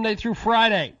get, Monday through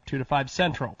Friday, 2 to 5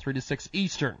 Central, 3 to 6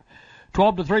 Eastern,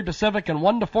 12 to 3 Pacific, and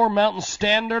 1 to 4 Mountain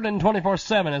Standard, and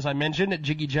 24/7, as I mentioned, at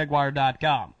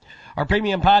JiggyJaguar.com. Our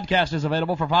premium podcast is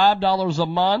available for $5 a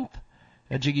month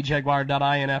at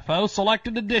JiggyJaguar.info.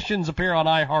 Selected editions appear on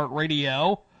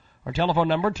iHeartRadio, Our telephone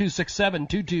number,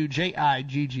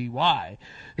 267-22-JIGGY.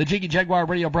 The Jiggy Jaguar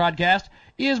radio broadcast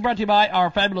is brought to you by our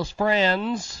fabulous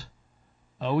friends,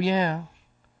 oh yeah,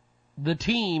 the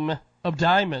team of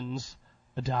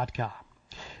diamonds.com.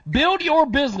 Build your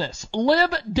business.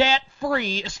 Live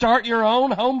debt-free. Start your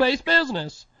own home-based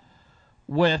business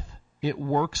with It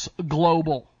Works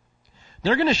Global.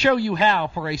 They're going to show you how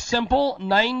for a simple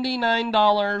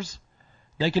 $99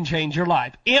 they can change your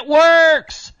life. It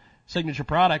works! Signature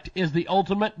product is the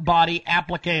Ultimate Body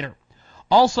Applicator,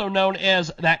 also known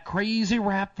as that crazy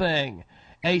wrap thing,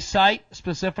 a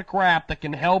site-specific wrap that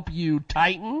can help you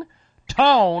tighten,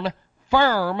 tone,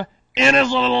 firm in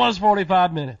as little as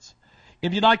 45 minutes.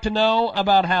 If you'd like to know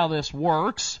about how this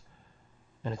works,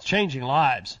 and it's changing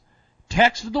lives,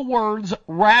 text the words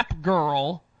Wrap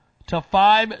Girl to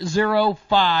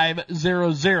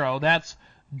 50500. That's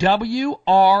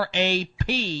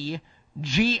WRAPGIRL,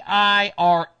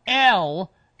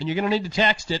 and you're going to need to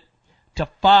text it to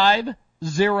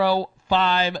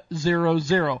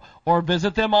 50500, or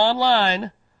visit them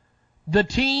online,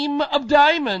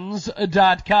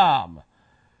 theteamofdiamonds.com.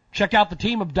 Check out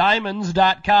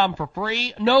theteamofdiamonds.com for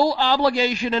free, no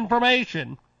obligation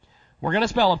information. We're going to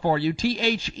spell it for you,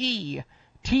 TheteamofDiamonds.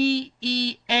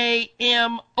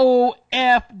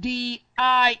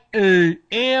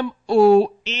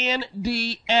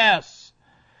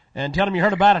 And tell them you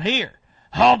heard about it here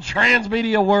on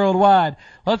Transmedia Worldwide.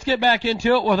 Let's get back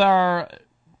into it with our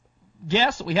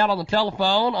guests that we had on the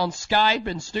telephone, on Skype,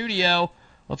 in studio.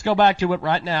 Let's go back to it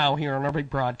right now here on our big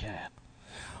broadcast.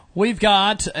 We've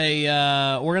got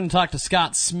we're going to talk to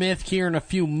Scott Smith here in a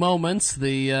few moments,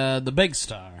 the big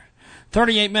star.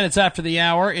 38 minutes after the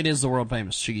hour, it is the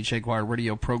world-famous Jiggy Jaguar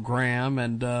radio program,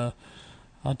 and I'll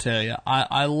tell you,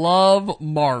 I love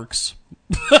Marks.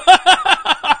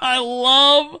 I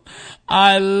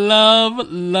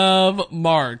love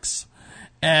Marks.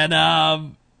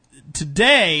 And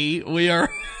today we are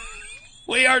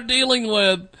dealing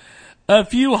with a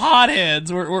few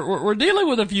hotheads. We're dealing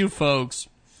with a few folks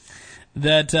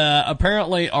that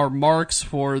apparently are marks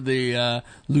for the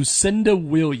Lucinda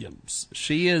Williams.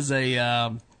 She is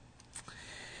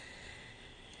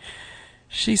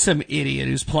she's some idiot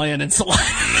who's playing in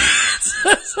celebrities.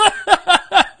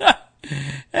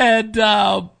 And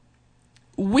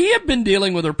we have been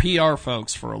dealing with her PR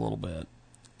folks for a little bit.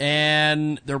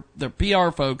 And their PR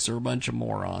folks are a bunch of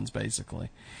morons, basically.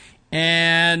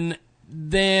 And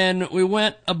then we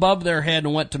went above their head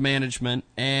and went to management,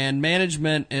 and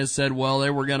management has said, well, they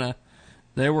were going to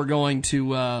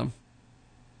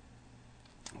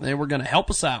help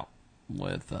us out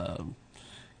with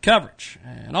coverage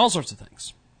and all sorts of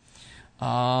things.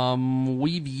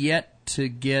 We've yet to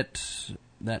get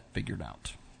that figured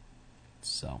out.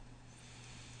 So,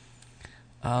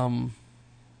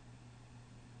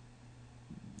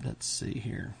 let's see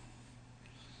here.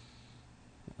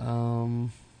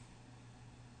 I'm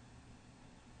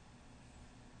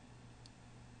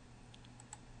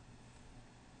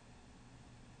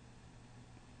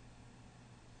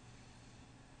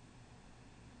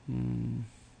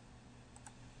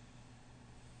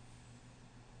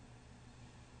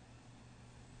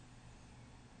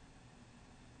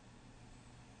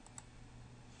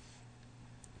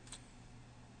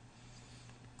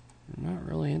not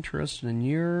really interested in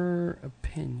your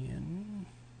opinion.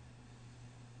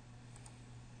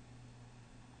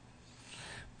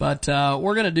 But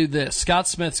we're going to do this. Scott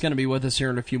Smith's going to be with us here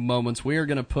in a few moments. We are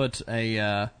going to put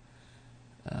a...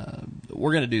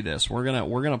 we're going to do this. We're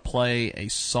going to play a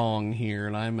song here,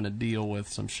 and I'm going to deal with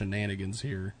some shenanigans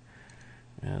here.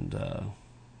 And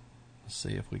let's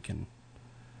see if we can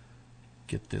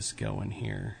get this going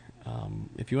here.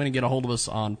 If you want to get a hold of us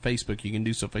on Facebook, you can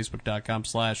do so,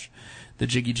 facebook.com/The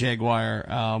Jiggy Jaguar.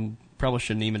 Probably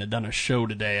shouldn't even have done a show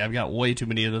today. I've got way too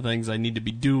many other things I need to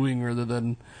be doing rather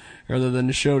than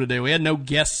the show today. We had no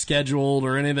guests scheduled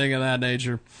or anything of that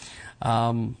nature.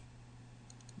 But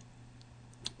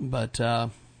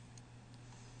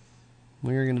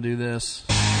we're going to do this.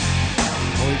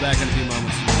 We'll be back in a few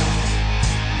moments.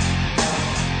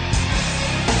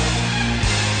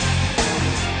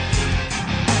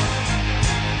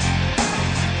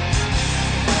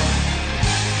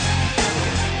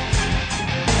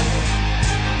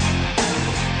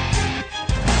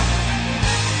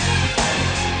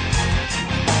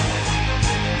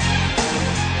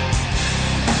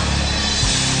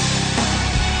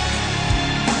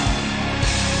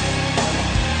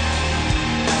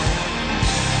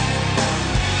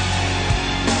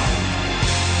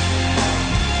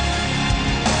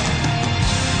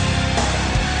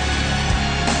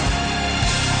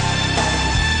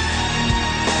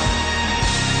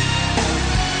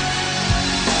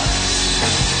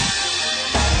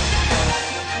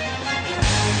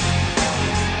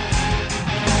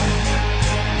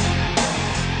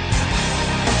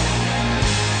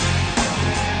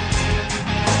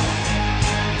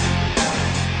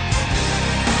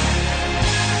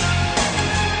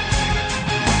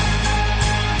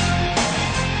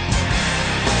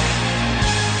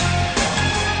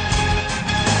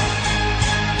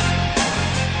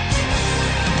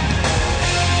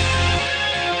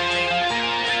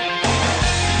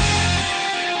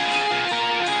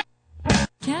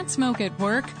 smoke at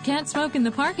work, can't smoke in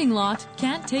the parking lot,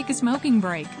 can't take a smoking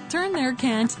break. Turn their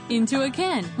can't into a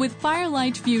can with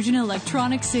Firelight Fusion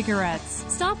electronic cigarettes.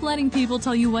 Stop letting people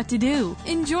tell you what to do.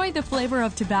 Enjoy the flavor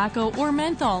of tobacco or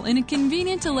menthol in a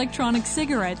convenient electronic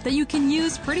cigarette that you can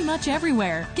use pretty much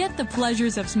everywhere. Get the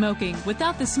pleasures of smoking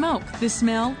without the smoke, the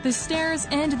smell, the stares,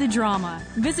 and the drama.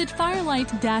 Visit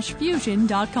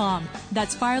firelight-fusion.com.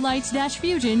 That's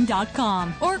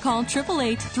firelight-fusion.com or call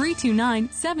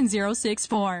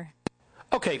 888-329-7064.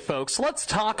 Okay, folks, let's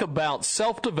talk about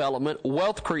self-development,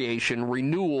 wealth creation,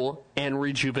 renewal, and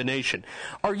rejuvenation.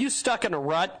 Are you stuck in a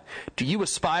rut? Do you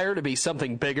aspire to be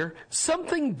something bigger,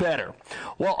 something better?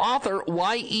 Well, author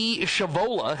Y.E.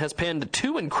 Shavola has penned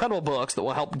 2 incredible books that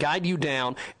will help guide you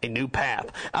down a new path,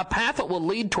 a path that will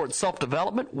lead towards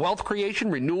self-development, wealth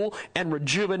creation, renewal, and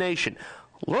rejuvenation.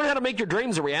 Learn how to make your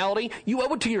dreams a reality. You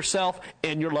owe it to yourself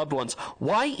and your loved ones.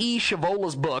 Y.E.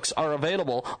 Shavola's books are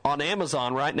available on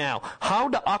Amazon right now. How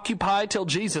to Occupy Till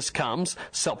Jesus Comes,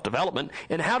 Self-Development,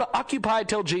 and How to Occupy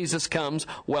Till Jesus Comes,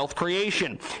 Wealth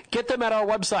Creation. Get them at our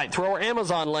website through our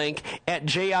Amazon link at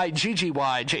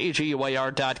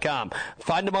jiggyjaguar.com.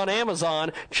 Find them on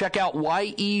Amazon. Check out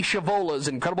Y.E. Shavola's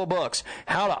incredible books,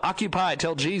 How to Occupy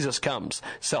Till Jesus Comes,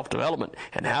 Self-Development,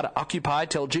 and How to Occupy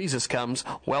Till Jesus Comes,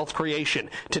 Wealth Creation.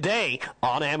 Today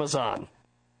on Amazon.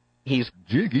 He's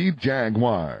Jiggy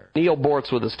Jaguar. Neil Bort's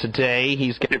with us today.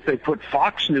 If they put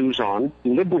Fox News on,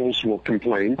 liberals will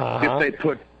complain. If they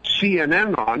put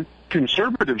CNN on,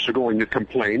 conservatives are going to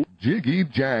complain. Jiggy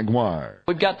Jaguar.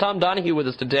 We've got Tom Donahue with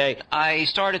us today. I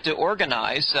started to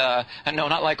organize, and no,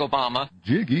 not like Obama.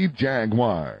 Jiggy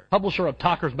Jaguar. Publisher of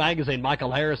Talkers Magazine,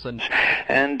 Michael Harrison.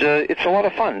 And it's a lot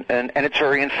of fun, and it's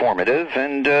very informative,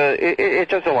 and it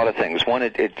does a lot of things. One,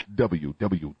 it's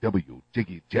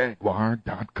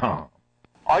www.jiggyjaguar.com.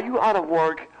 Are you out of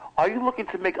work? Are you looking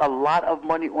to make a lot of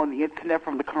money on the internet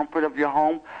from the comfort of your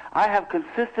home? I have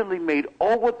consistently made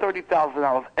over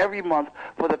 $30,000 every month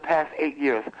for the past 8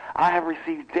 years. I have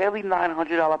received daily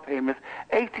 $900 payments,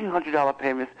 $1,800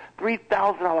 payments,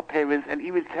 $3,000 payments, and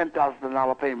even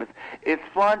 $10,000 payments. It's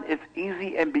fun, it's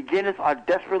easy, and beginners are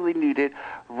desperately needed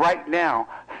right now.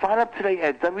 Sign up today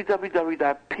at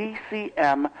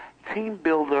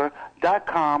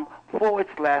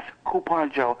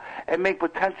www.pcmteambuilder.com/Coupon Joe and make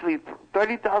potentially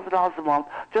 $30,000 a month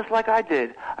just like I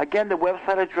did. Again, the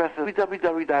website address is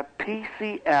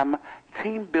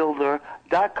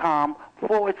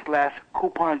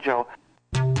www.pcmteambuilder.com/Coupon Joe.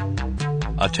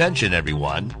 Attention,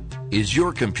 everyone. Is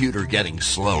your computer getting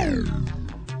slow?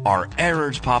 Are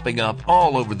errors popping up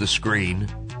all over the screen?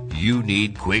 You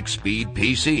need Quick Speed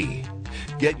PC.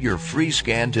 Get your free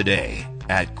scan today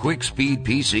at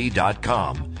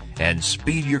quickspeedpc.com and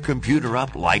speed your computer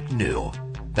up like new.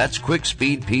 That's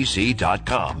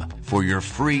quickspeedpc.com for your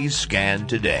free scan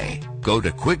today. Go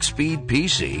to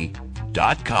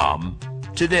quickspeedpc.com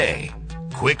today.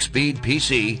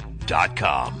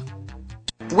 quickspeedpc.com.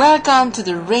 Welcome to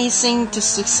the Racing to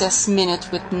Success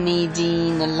Minute with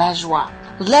Nadine Lajoie.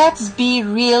 Let's be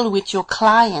real with your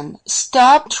client.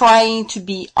 Stop trying to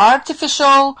be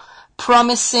artificial,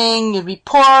 promising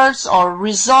reports or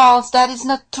results that is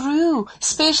not true,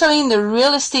 especially in the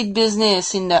real estate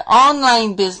business, in the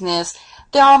online business.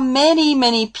 There are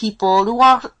many people who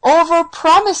are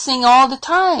over-promising all the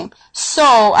time.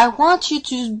 So I want you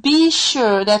to be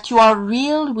sure that you are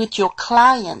real with your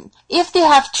client. If they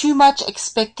have too much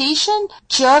expectation,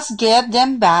 just get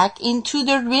them back into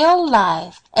the real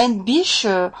life. And be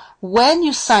sure when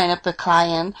you sign up a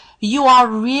client, you are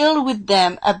real with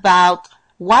them about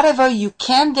whatever you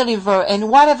can deliver and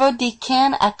whatever they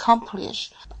can accomplish.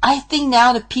 I think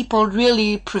now the people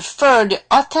really prefer the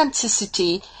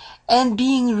authenticity and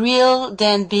being real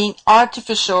than being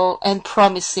artificial and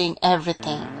promising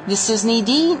everything. This is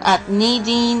Nadine at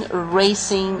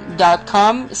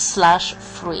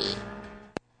nadineracing.com/free.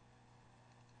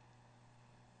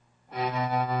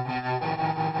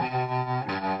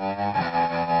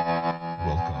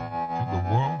 Welcome to the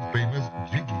world-famous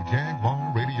Jiggy Jaguar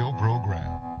radio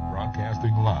program,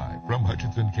 broadcasting live from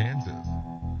Hutchinson, Kansas.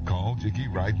 Call Jiggy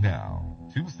right now,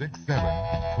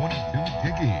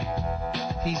 267-22-JIGGY.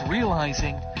 He's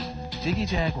realizing Jiggy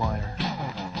Jaguar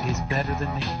is better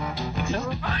than me.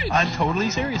 So I'm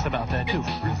totally serious about that, too.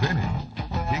 Presenting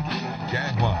Jiggy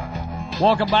Jaguar.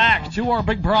 Welcome back to our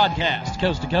big broadcast,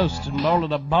 coast to coast and border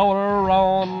to border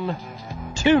on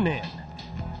TuneIn,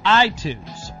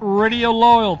 iTunes, Radio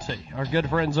Loyalty, our good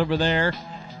friends over there.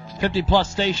 50-plus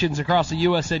stations across the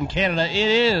U.S. and Canada. It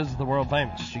is the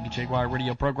world-famous Jiggy Jaguar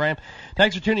radio program.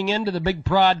 Thanks for tuning in to the big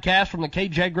broadcast from the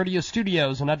KJAG Radio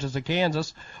Studios in Hutchinson,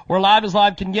 Kansas. We're live as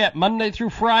live can get, Monday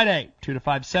through Friday, 2 to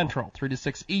 5 Central, 3 to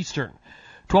 6 Eastern.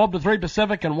 12 to 3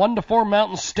 Pacific and 1 to 4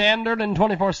 Mountain Standard, and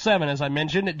 24/7, as I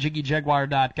mentioned, at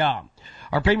JiggyJaguar.com.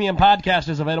 Our premium podcast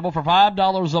is available for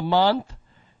 $5 a month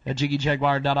at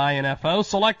JiggyJaguar.info.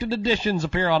 Selected editions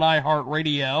appear on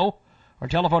iHeartRadio. Our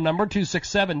telephone number,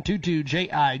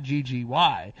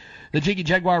 267-22-JIGGY. The Jiggy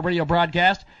Jaguar radio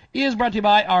broadcast is brought to you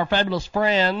by our fabulous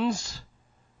friends,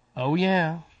 oh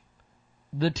yeah,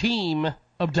 the team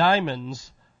of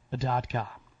Diamonds.com.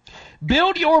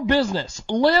 Build your business.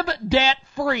 Live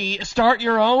debt-free. Start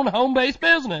your own home-based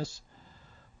business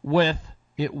with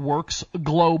It Works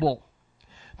Global.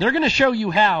 They're going to show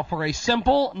you how for a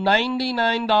simple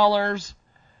 $99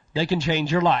 they can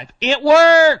change your life. It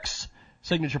works!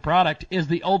 Signature product is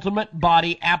the Ultimate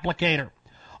Body Applicator,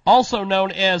 also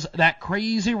known as that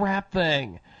crazy wrap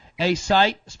thing, a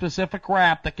site-specific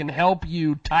wrap that can help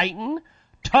you tighten,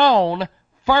 tone,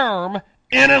 firm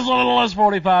in as little as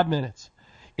 45 minutes.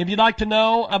 If you'd like to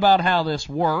know about how this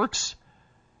works,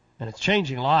 and it's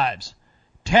changing lives,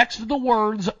 text the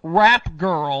words Wrap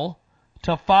Girl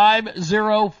to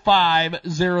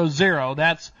 50500.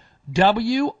 That's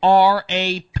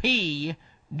WRAPGIRL,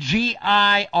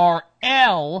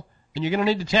 and you're going to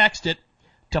need to text it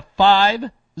to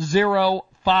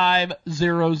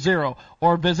 50500,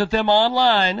 or visit them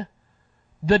online,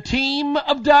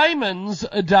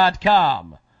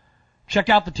 theteamofdiamonds.com. Check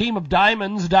out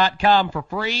theteamofdiamonds.com for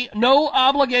free, no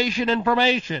obligation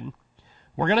information.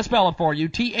 We're going to spell it for you,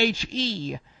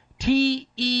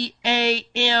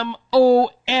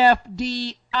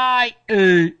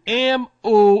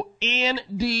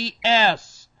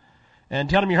 TheteamofDiamonds. And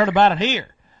tell them you heard about it here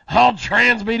on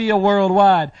Transmedia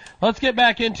Worldwide. Let's get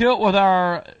back into it with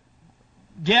our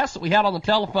guests that we had on the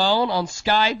telephone, on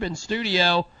Skype, in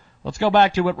studio. Let's go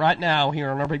back to it right now here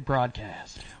on our big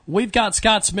broadcast. We've got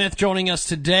Scott Smith joining us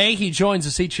today. He joins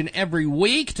us each and every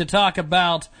week to talk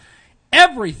about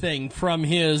everything from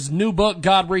his new book,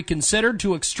 God Reconsidered,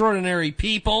 to Extraordinary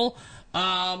People.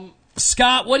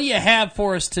 Scott, what do you have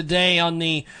for us today on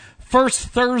the first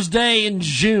Thursday in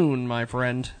June, my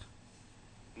friend?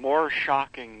 More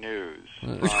shocking news.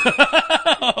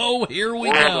 Oh, here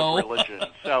we go. World of religion.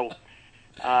 So,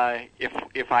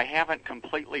 if I haven't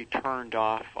completely turned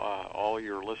off all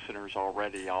your listeners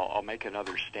already, I'll make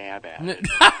another stab at it.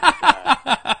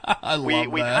 I love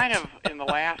that. We kind of, in the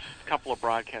last couple of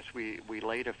broadcasts, we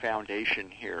laid a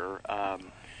foundation here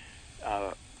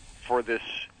for this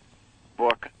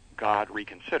book, God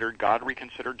Reconsidered.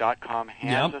 GodReconsidered.com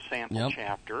has a sample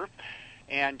chapter.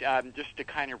 And just to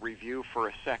kind of review for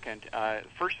a second,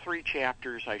 first three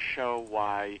chapters I show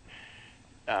why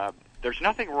there's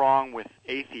nothing wrong with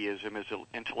atheism as an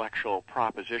intellectual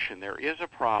proposition. There is a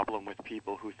problem with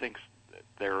people who think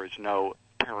there is no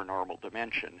paranormal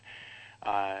dimension.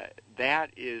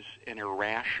 That is an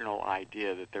irrational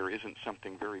idea that there isn't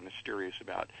something very mysterious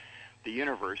about the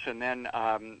universe. And then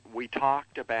we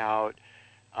talked about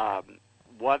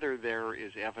whether there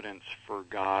is evidence for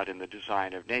God in the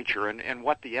design of nature. And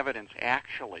what the evidence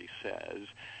actually says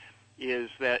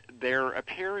is that there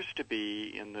appears to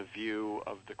be, in the view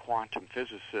of the quantum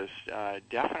physicists,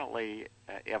 definitely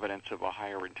evidence of a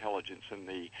higher intelligence in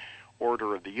the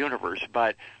order of the universe.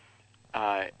 But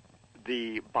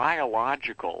the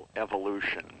biological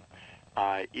evolution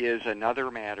is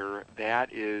another matter.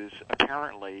 That is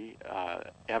apparently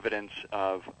evidence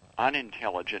of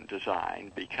unintelligent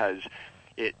design, because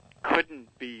it couldn't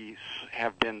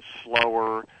have been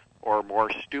slower or more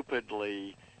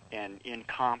stupidly and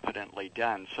incompetently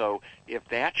done. So if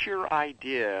that's your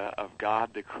idea of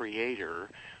God the Creator,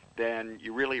 then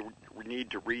you really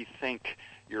need to rethink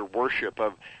your worship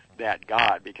of that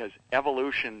God, because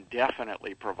evolution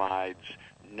definitely provides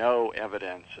no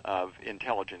evidence of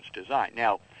intelligence design.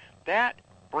 Now, that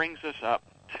brings us up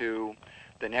to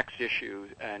the next issue,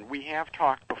 and we have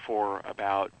talked before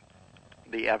about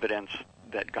the evidence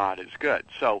that God is good.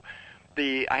 So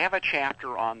I have a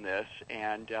chapter on this,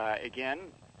 and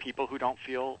again, people who don't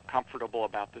feel comfortable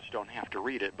about this don't have to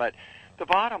read it. But the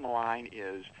bottom line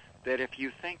is that if you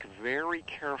think very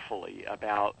carefully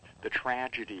about the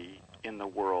tragedy in the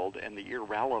world and the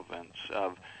irrelevance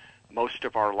of most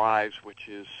of our lives, which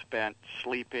is spent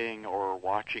sleeping or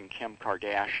watching Kim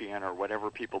Kardashian or whatever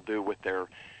people do with their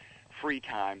free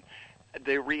time,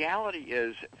 the reality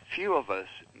is few of us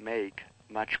make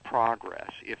much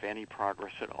progress, if any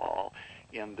progress at all,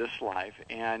 in this life.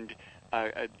 And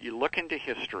you look into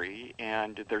history,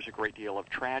 and there's a great deal of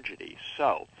tragedy.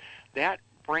 So that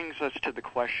brings us to the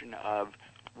question of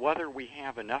whether we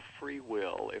have enough free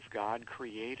will if God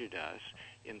created us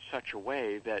in such a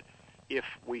way that if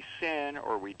we sin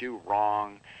or we do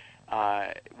wrong,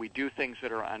 we do things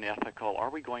that are unethical, are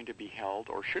we going to be held,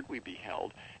 or should we be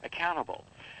held, accountable?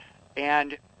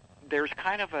 And there's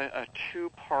kind of a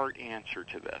two-part answer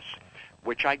to this,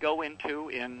 which I go into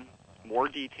in more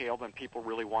detail than people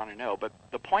really want to know. But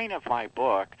the point of my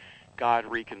book, God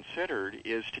Reconsidered,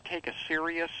 is to take a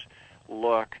serious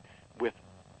look with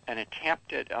an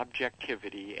attempt at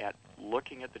objectivity, at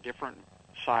looking at the different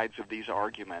sides of these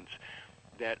arguments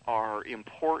that are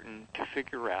important to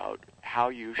figure out how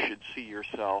you should see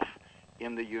yourself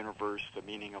in the universe, the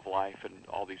meaning of life, and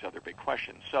all these other big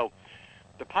questions. So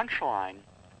the punchline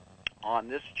on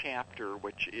this chapter,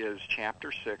 which is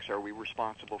chapter 6, Are We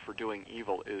Responsible for Doing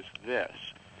Evil?, is this.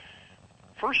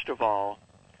 First of all,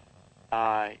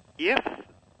 if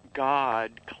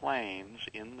God claims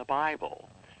in the Bible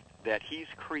that he's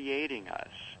creating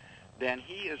us, then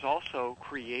he is also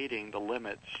creating the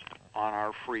limits on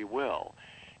our free will.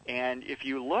 And if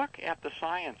you look at the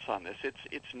science on this,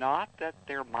 it's not that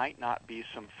there might not be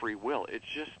some free will. It's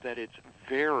just that it's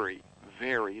very,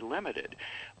 very limited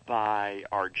by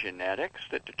our genetics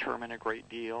that determine a great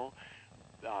deal,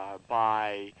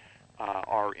 by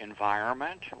our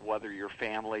environment, whether your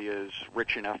family is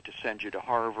rich enough to send you to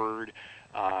Harvard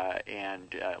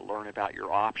and learn about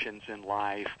your options in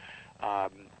life,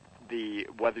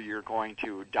 whether you're going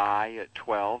to die at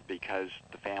 12 because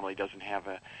the family doesn't have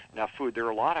enough food. There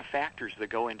are a lot of factors that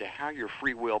go into how your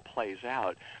free will plays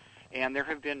out. And there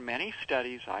have been many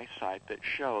studies I cite that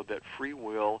show that free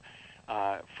will,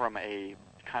 from a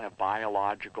kind of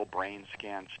biological brain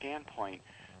scan standpoint,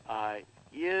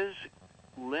 is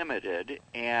limited,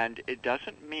 and it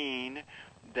doesn't mean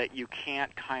that you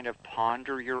can't kind of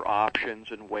ponder your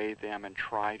options and weigh them and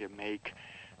try to make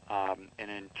an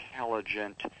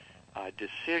intelligent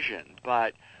decision.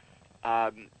 But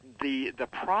the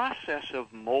process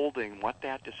of molding what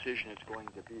that decision is going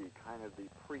to be, kind of the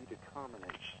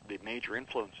predeterminants, the major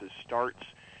influences, starts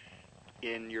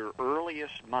in your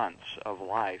earliest months of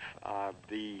life.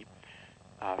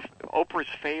 Oprah's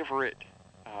favorite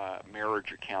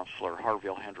marriage counselor,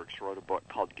 Harville Hendricks, wrote a book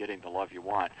called Getting the Love You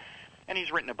Want. And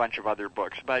he's written a bunch of other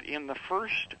books. But in the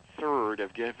first third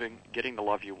of Getting the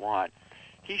Love You Want,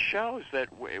 he shows that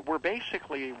we're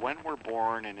basically, when we're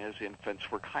born and as infants,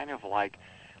 we're kind of like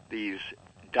these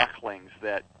ducklings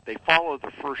that they follow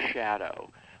the first shadow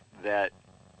that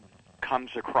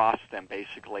comes across them,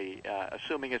 basically,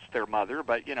 assuming it's their mother.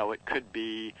 But, it could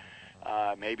be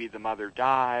maybe the mother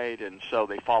died, and so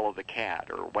they follow the cat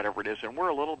or whatever it is. And we're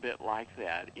a little bit like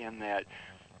that in that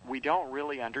we don't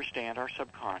really understand our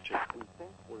subconscious. We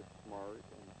think we're smart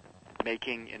and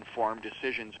making informed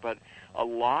decisions, but a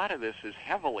lot of this is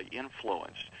heavily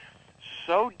influenced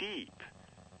so deep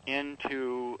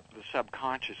into the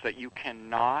subconscious that you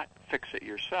cannot fix it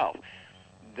yourself.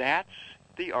 That's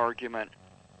the argument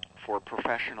for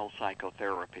professional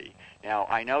psychotherapy. Now,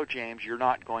 I know, James, you're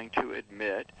not going to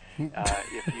admit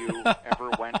if you ever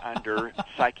went under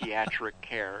psychiatric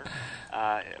care,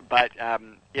 but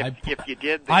if you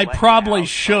did, I probably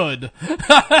should.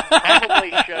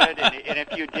 Probably should, and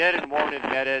if you did and won't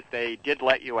admit it, they did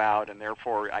let you out, and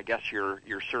therefore, I guess you're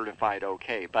certified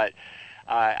okay. But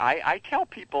I tell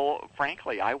people,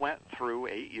 frankly, I went through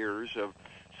 8 years of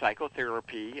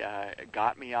psychotherapy. It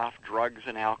got me off drugs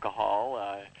and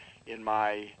alcohol in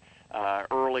my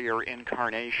earlier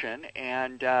incarnation,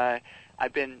 and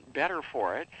I've been better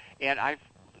for it. And I've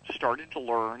started to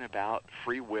learn about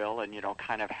free will and,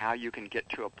 kind of how you can get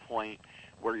to a point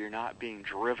where you're not being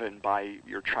driven by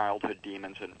your childhood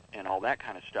demons and all that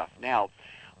kind of stuff. Now,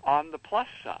 on the plus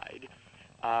side,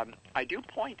 I do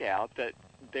point out that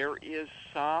there is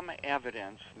some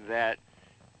evidence that,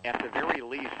 at the very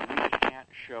least, we can't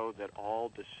show that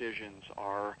all decisions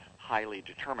are highly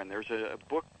determined. There's a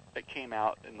book that came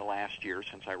out in the last year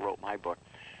since I wrote my book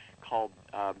called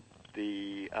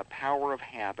The Power of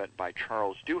Habit by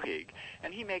Charles Duhigg,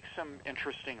 and he makes some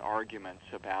interesting arguments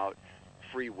about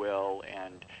free will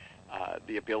and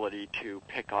the ability to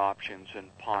pick options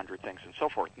and ponder things and so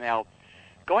forth. Now,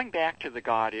 going back to the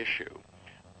God issue,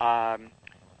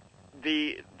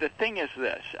 the thing is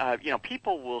this,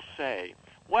 people will say,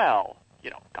 well,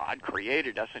 God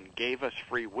created us and gave us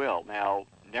free will. Now,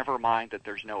 never mind that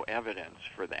there's no evidence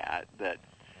for that,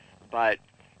 but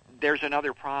there's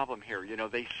another problem here.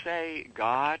 They say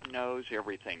God knows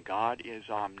everything. God is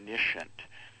omniscient.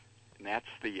 And that's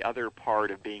the other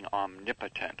part of being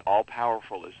omnipotent.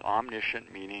 All-powerful is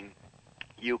omniscient, meaning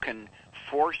you can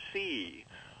foresee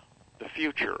the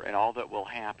future and all that will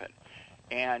happen.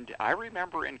 And I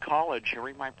remember in college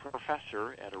hearing my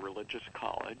professor at a religious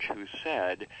college who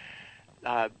said,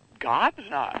 God's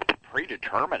not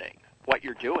predetermining what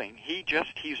you're doing.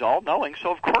 He's all-knowing,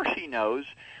 so of course he knows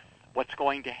what's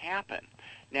going to happen.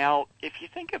 Now, if you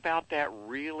think about that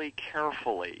really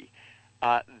carefully,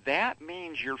 that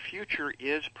means your future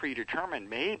is predetermined.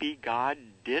 Maybe God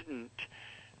didn't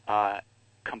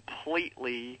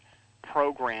completely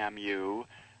program you,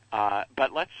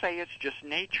 but let's say it's just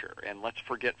nature, and let's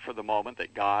forget for the moment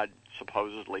that God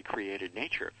supposedly created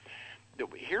nature.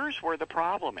 Here's where the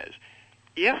problem is.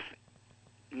 If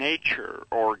nature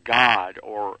or God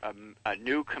or a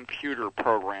new computer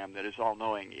program that is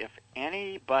all-knowing, if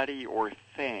anybody or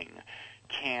thing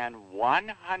can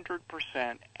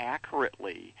 100%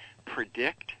 accurately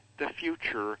predict the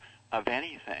future of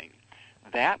anything,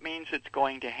 that means it's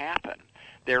going to happen.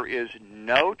 There is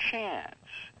no chance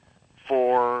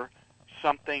for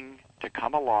something to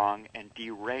come along and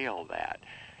derail that.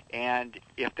 And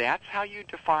if that's how you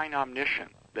define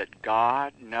omniscience, that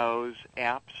God knows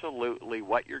absolutely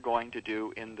what you're going to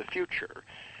do in the future,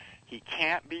 he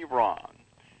can't be wrong,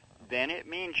 then it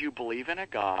means you believe in a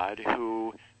God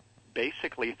who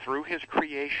basically, through his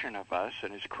creation of us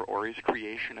and his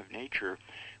creation of nature,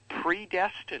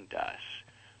 predestined us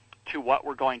to what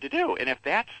we're going to do. And if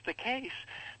that's the case,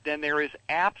 then there is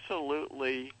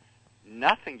absolutely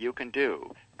nothing you can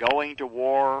do. Going to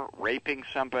war, raping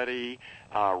somebody,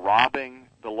 robbing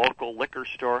the local liquor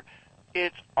store,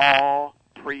 it's all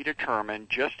predetermined,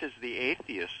 just as the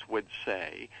atheists would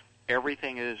say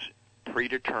everything is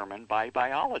predetermined by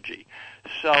biology.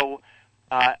 So,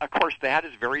 of course, that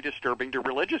is very disturbing to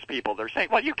religious people. They're saying,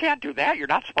 well, you can't do that. You're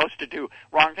not supposed to do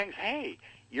wrong things. Hey,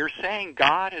 you're saying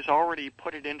God has already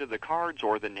put it into the cards,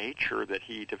 or the nature that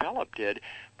he developed did.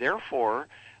 Therefore,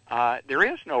 there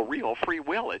is no real free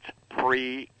will. It's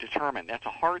predetermined. That's a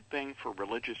hard thing for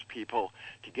religious people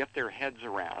to get their heads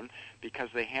around, because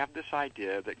they have this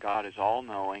idea that God is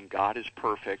all-knowing, God is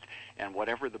perfect, and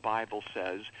whatever the Bible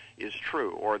says is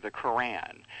true, or the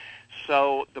Quran.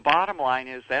 So the bottom line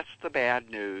is that's the bad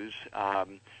news.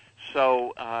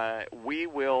 So we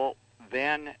will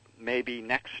then maybe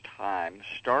next time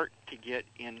start to get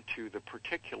into the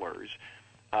particulars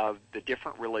of the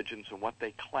different religions and what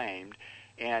they claimed.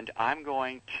 And I'm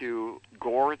going to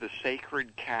gore the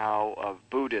sacred cow of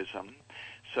Buddhism,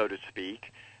 so to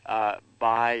speak,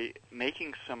 by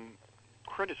making some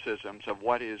criticisms of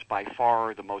what is by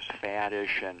far the most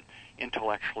faddish and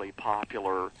intellectually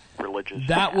popular religious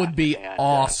That would be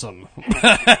awesome.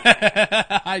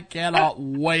 I cannot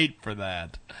wait for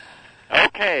that.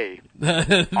 Okay. On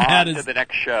to the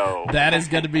next show. That is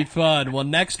going to be fun. Well,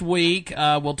 next week,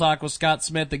 we'll talk with Scott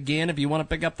Smith again. If you want to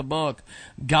pick up the book,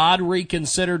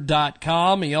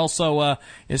 GodReconsidered.com. He also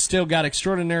has still got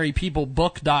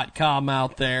ExtraordinaryPeopleBook.com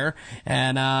out there.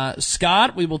 And,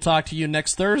 Scott, we will talk to you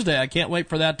next Thursday. I can't wait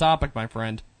for that topic, my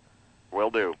friend. Will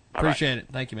do. Appreciate it.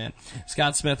 Thank you, man.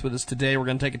 Scott Smith with us today. We're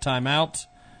going to take a time out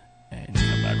and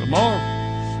come back with more.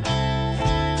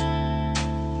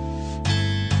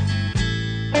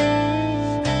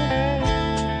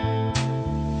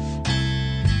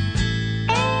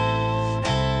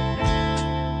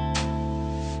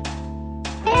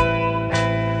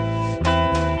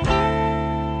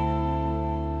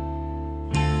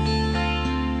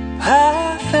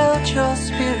 Your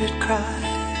spirit cry.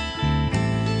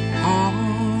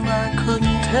 I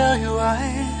couldn't tell you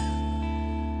why.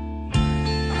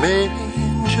 Maybe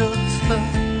just the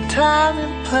time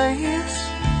and place,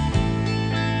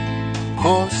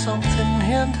 or something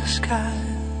in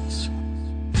disguise.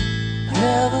 I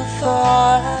never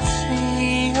thought I'd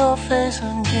see your face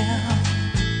again,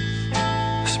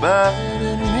 smiling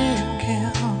at me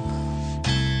again,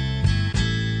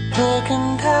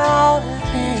 looking down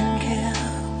at me again.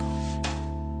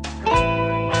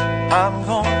 I'm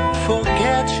gonna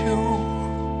forget you.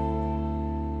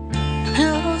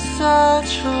 It was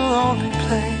such a lonely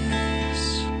place.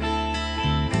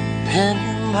 In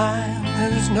your mind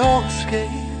there's no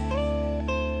escape.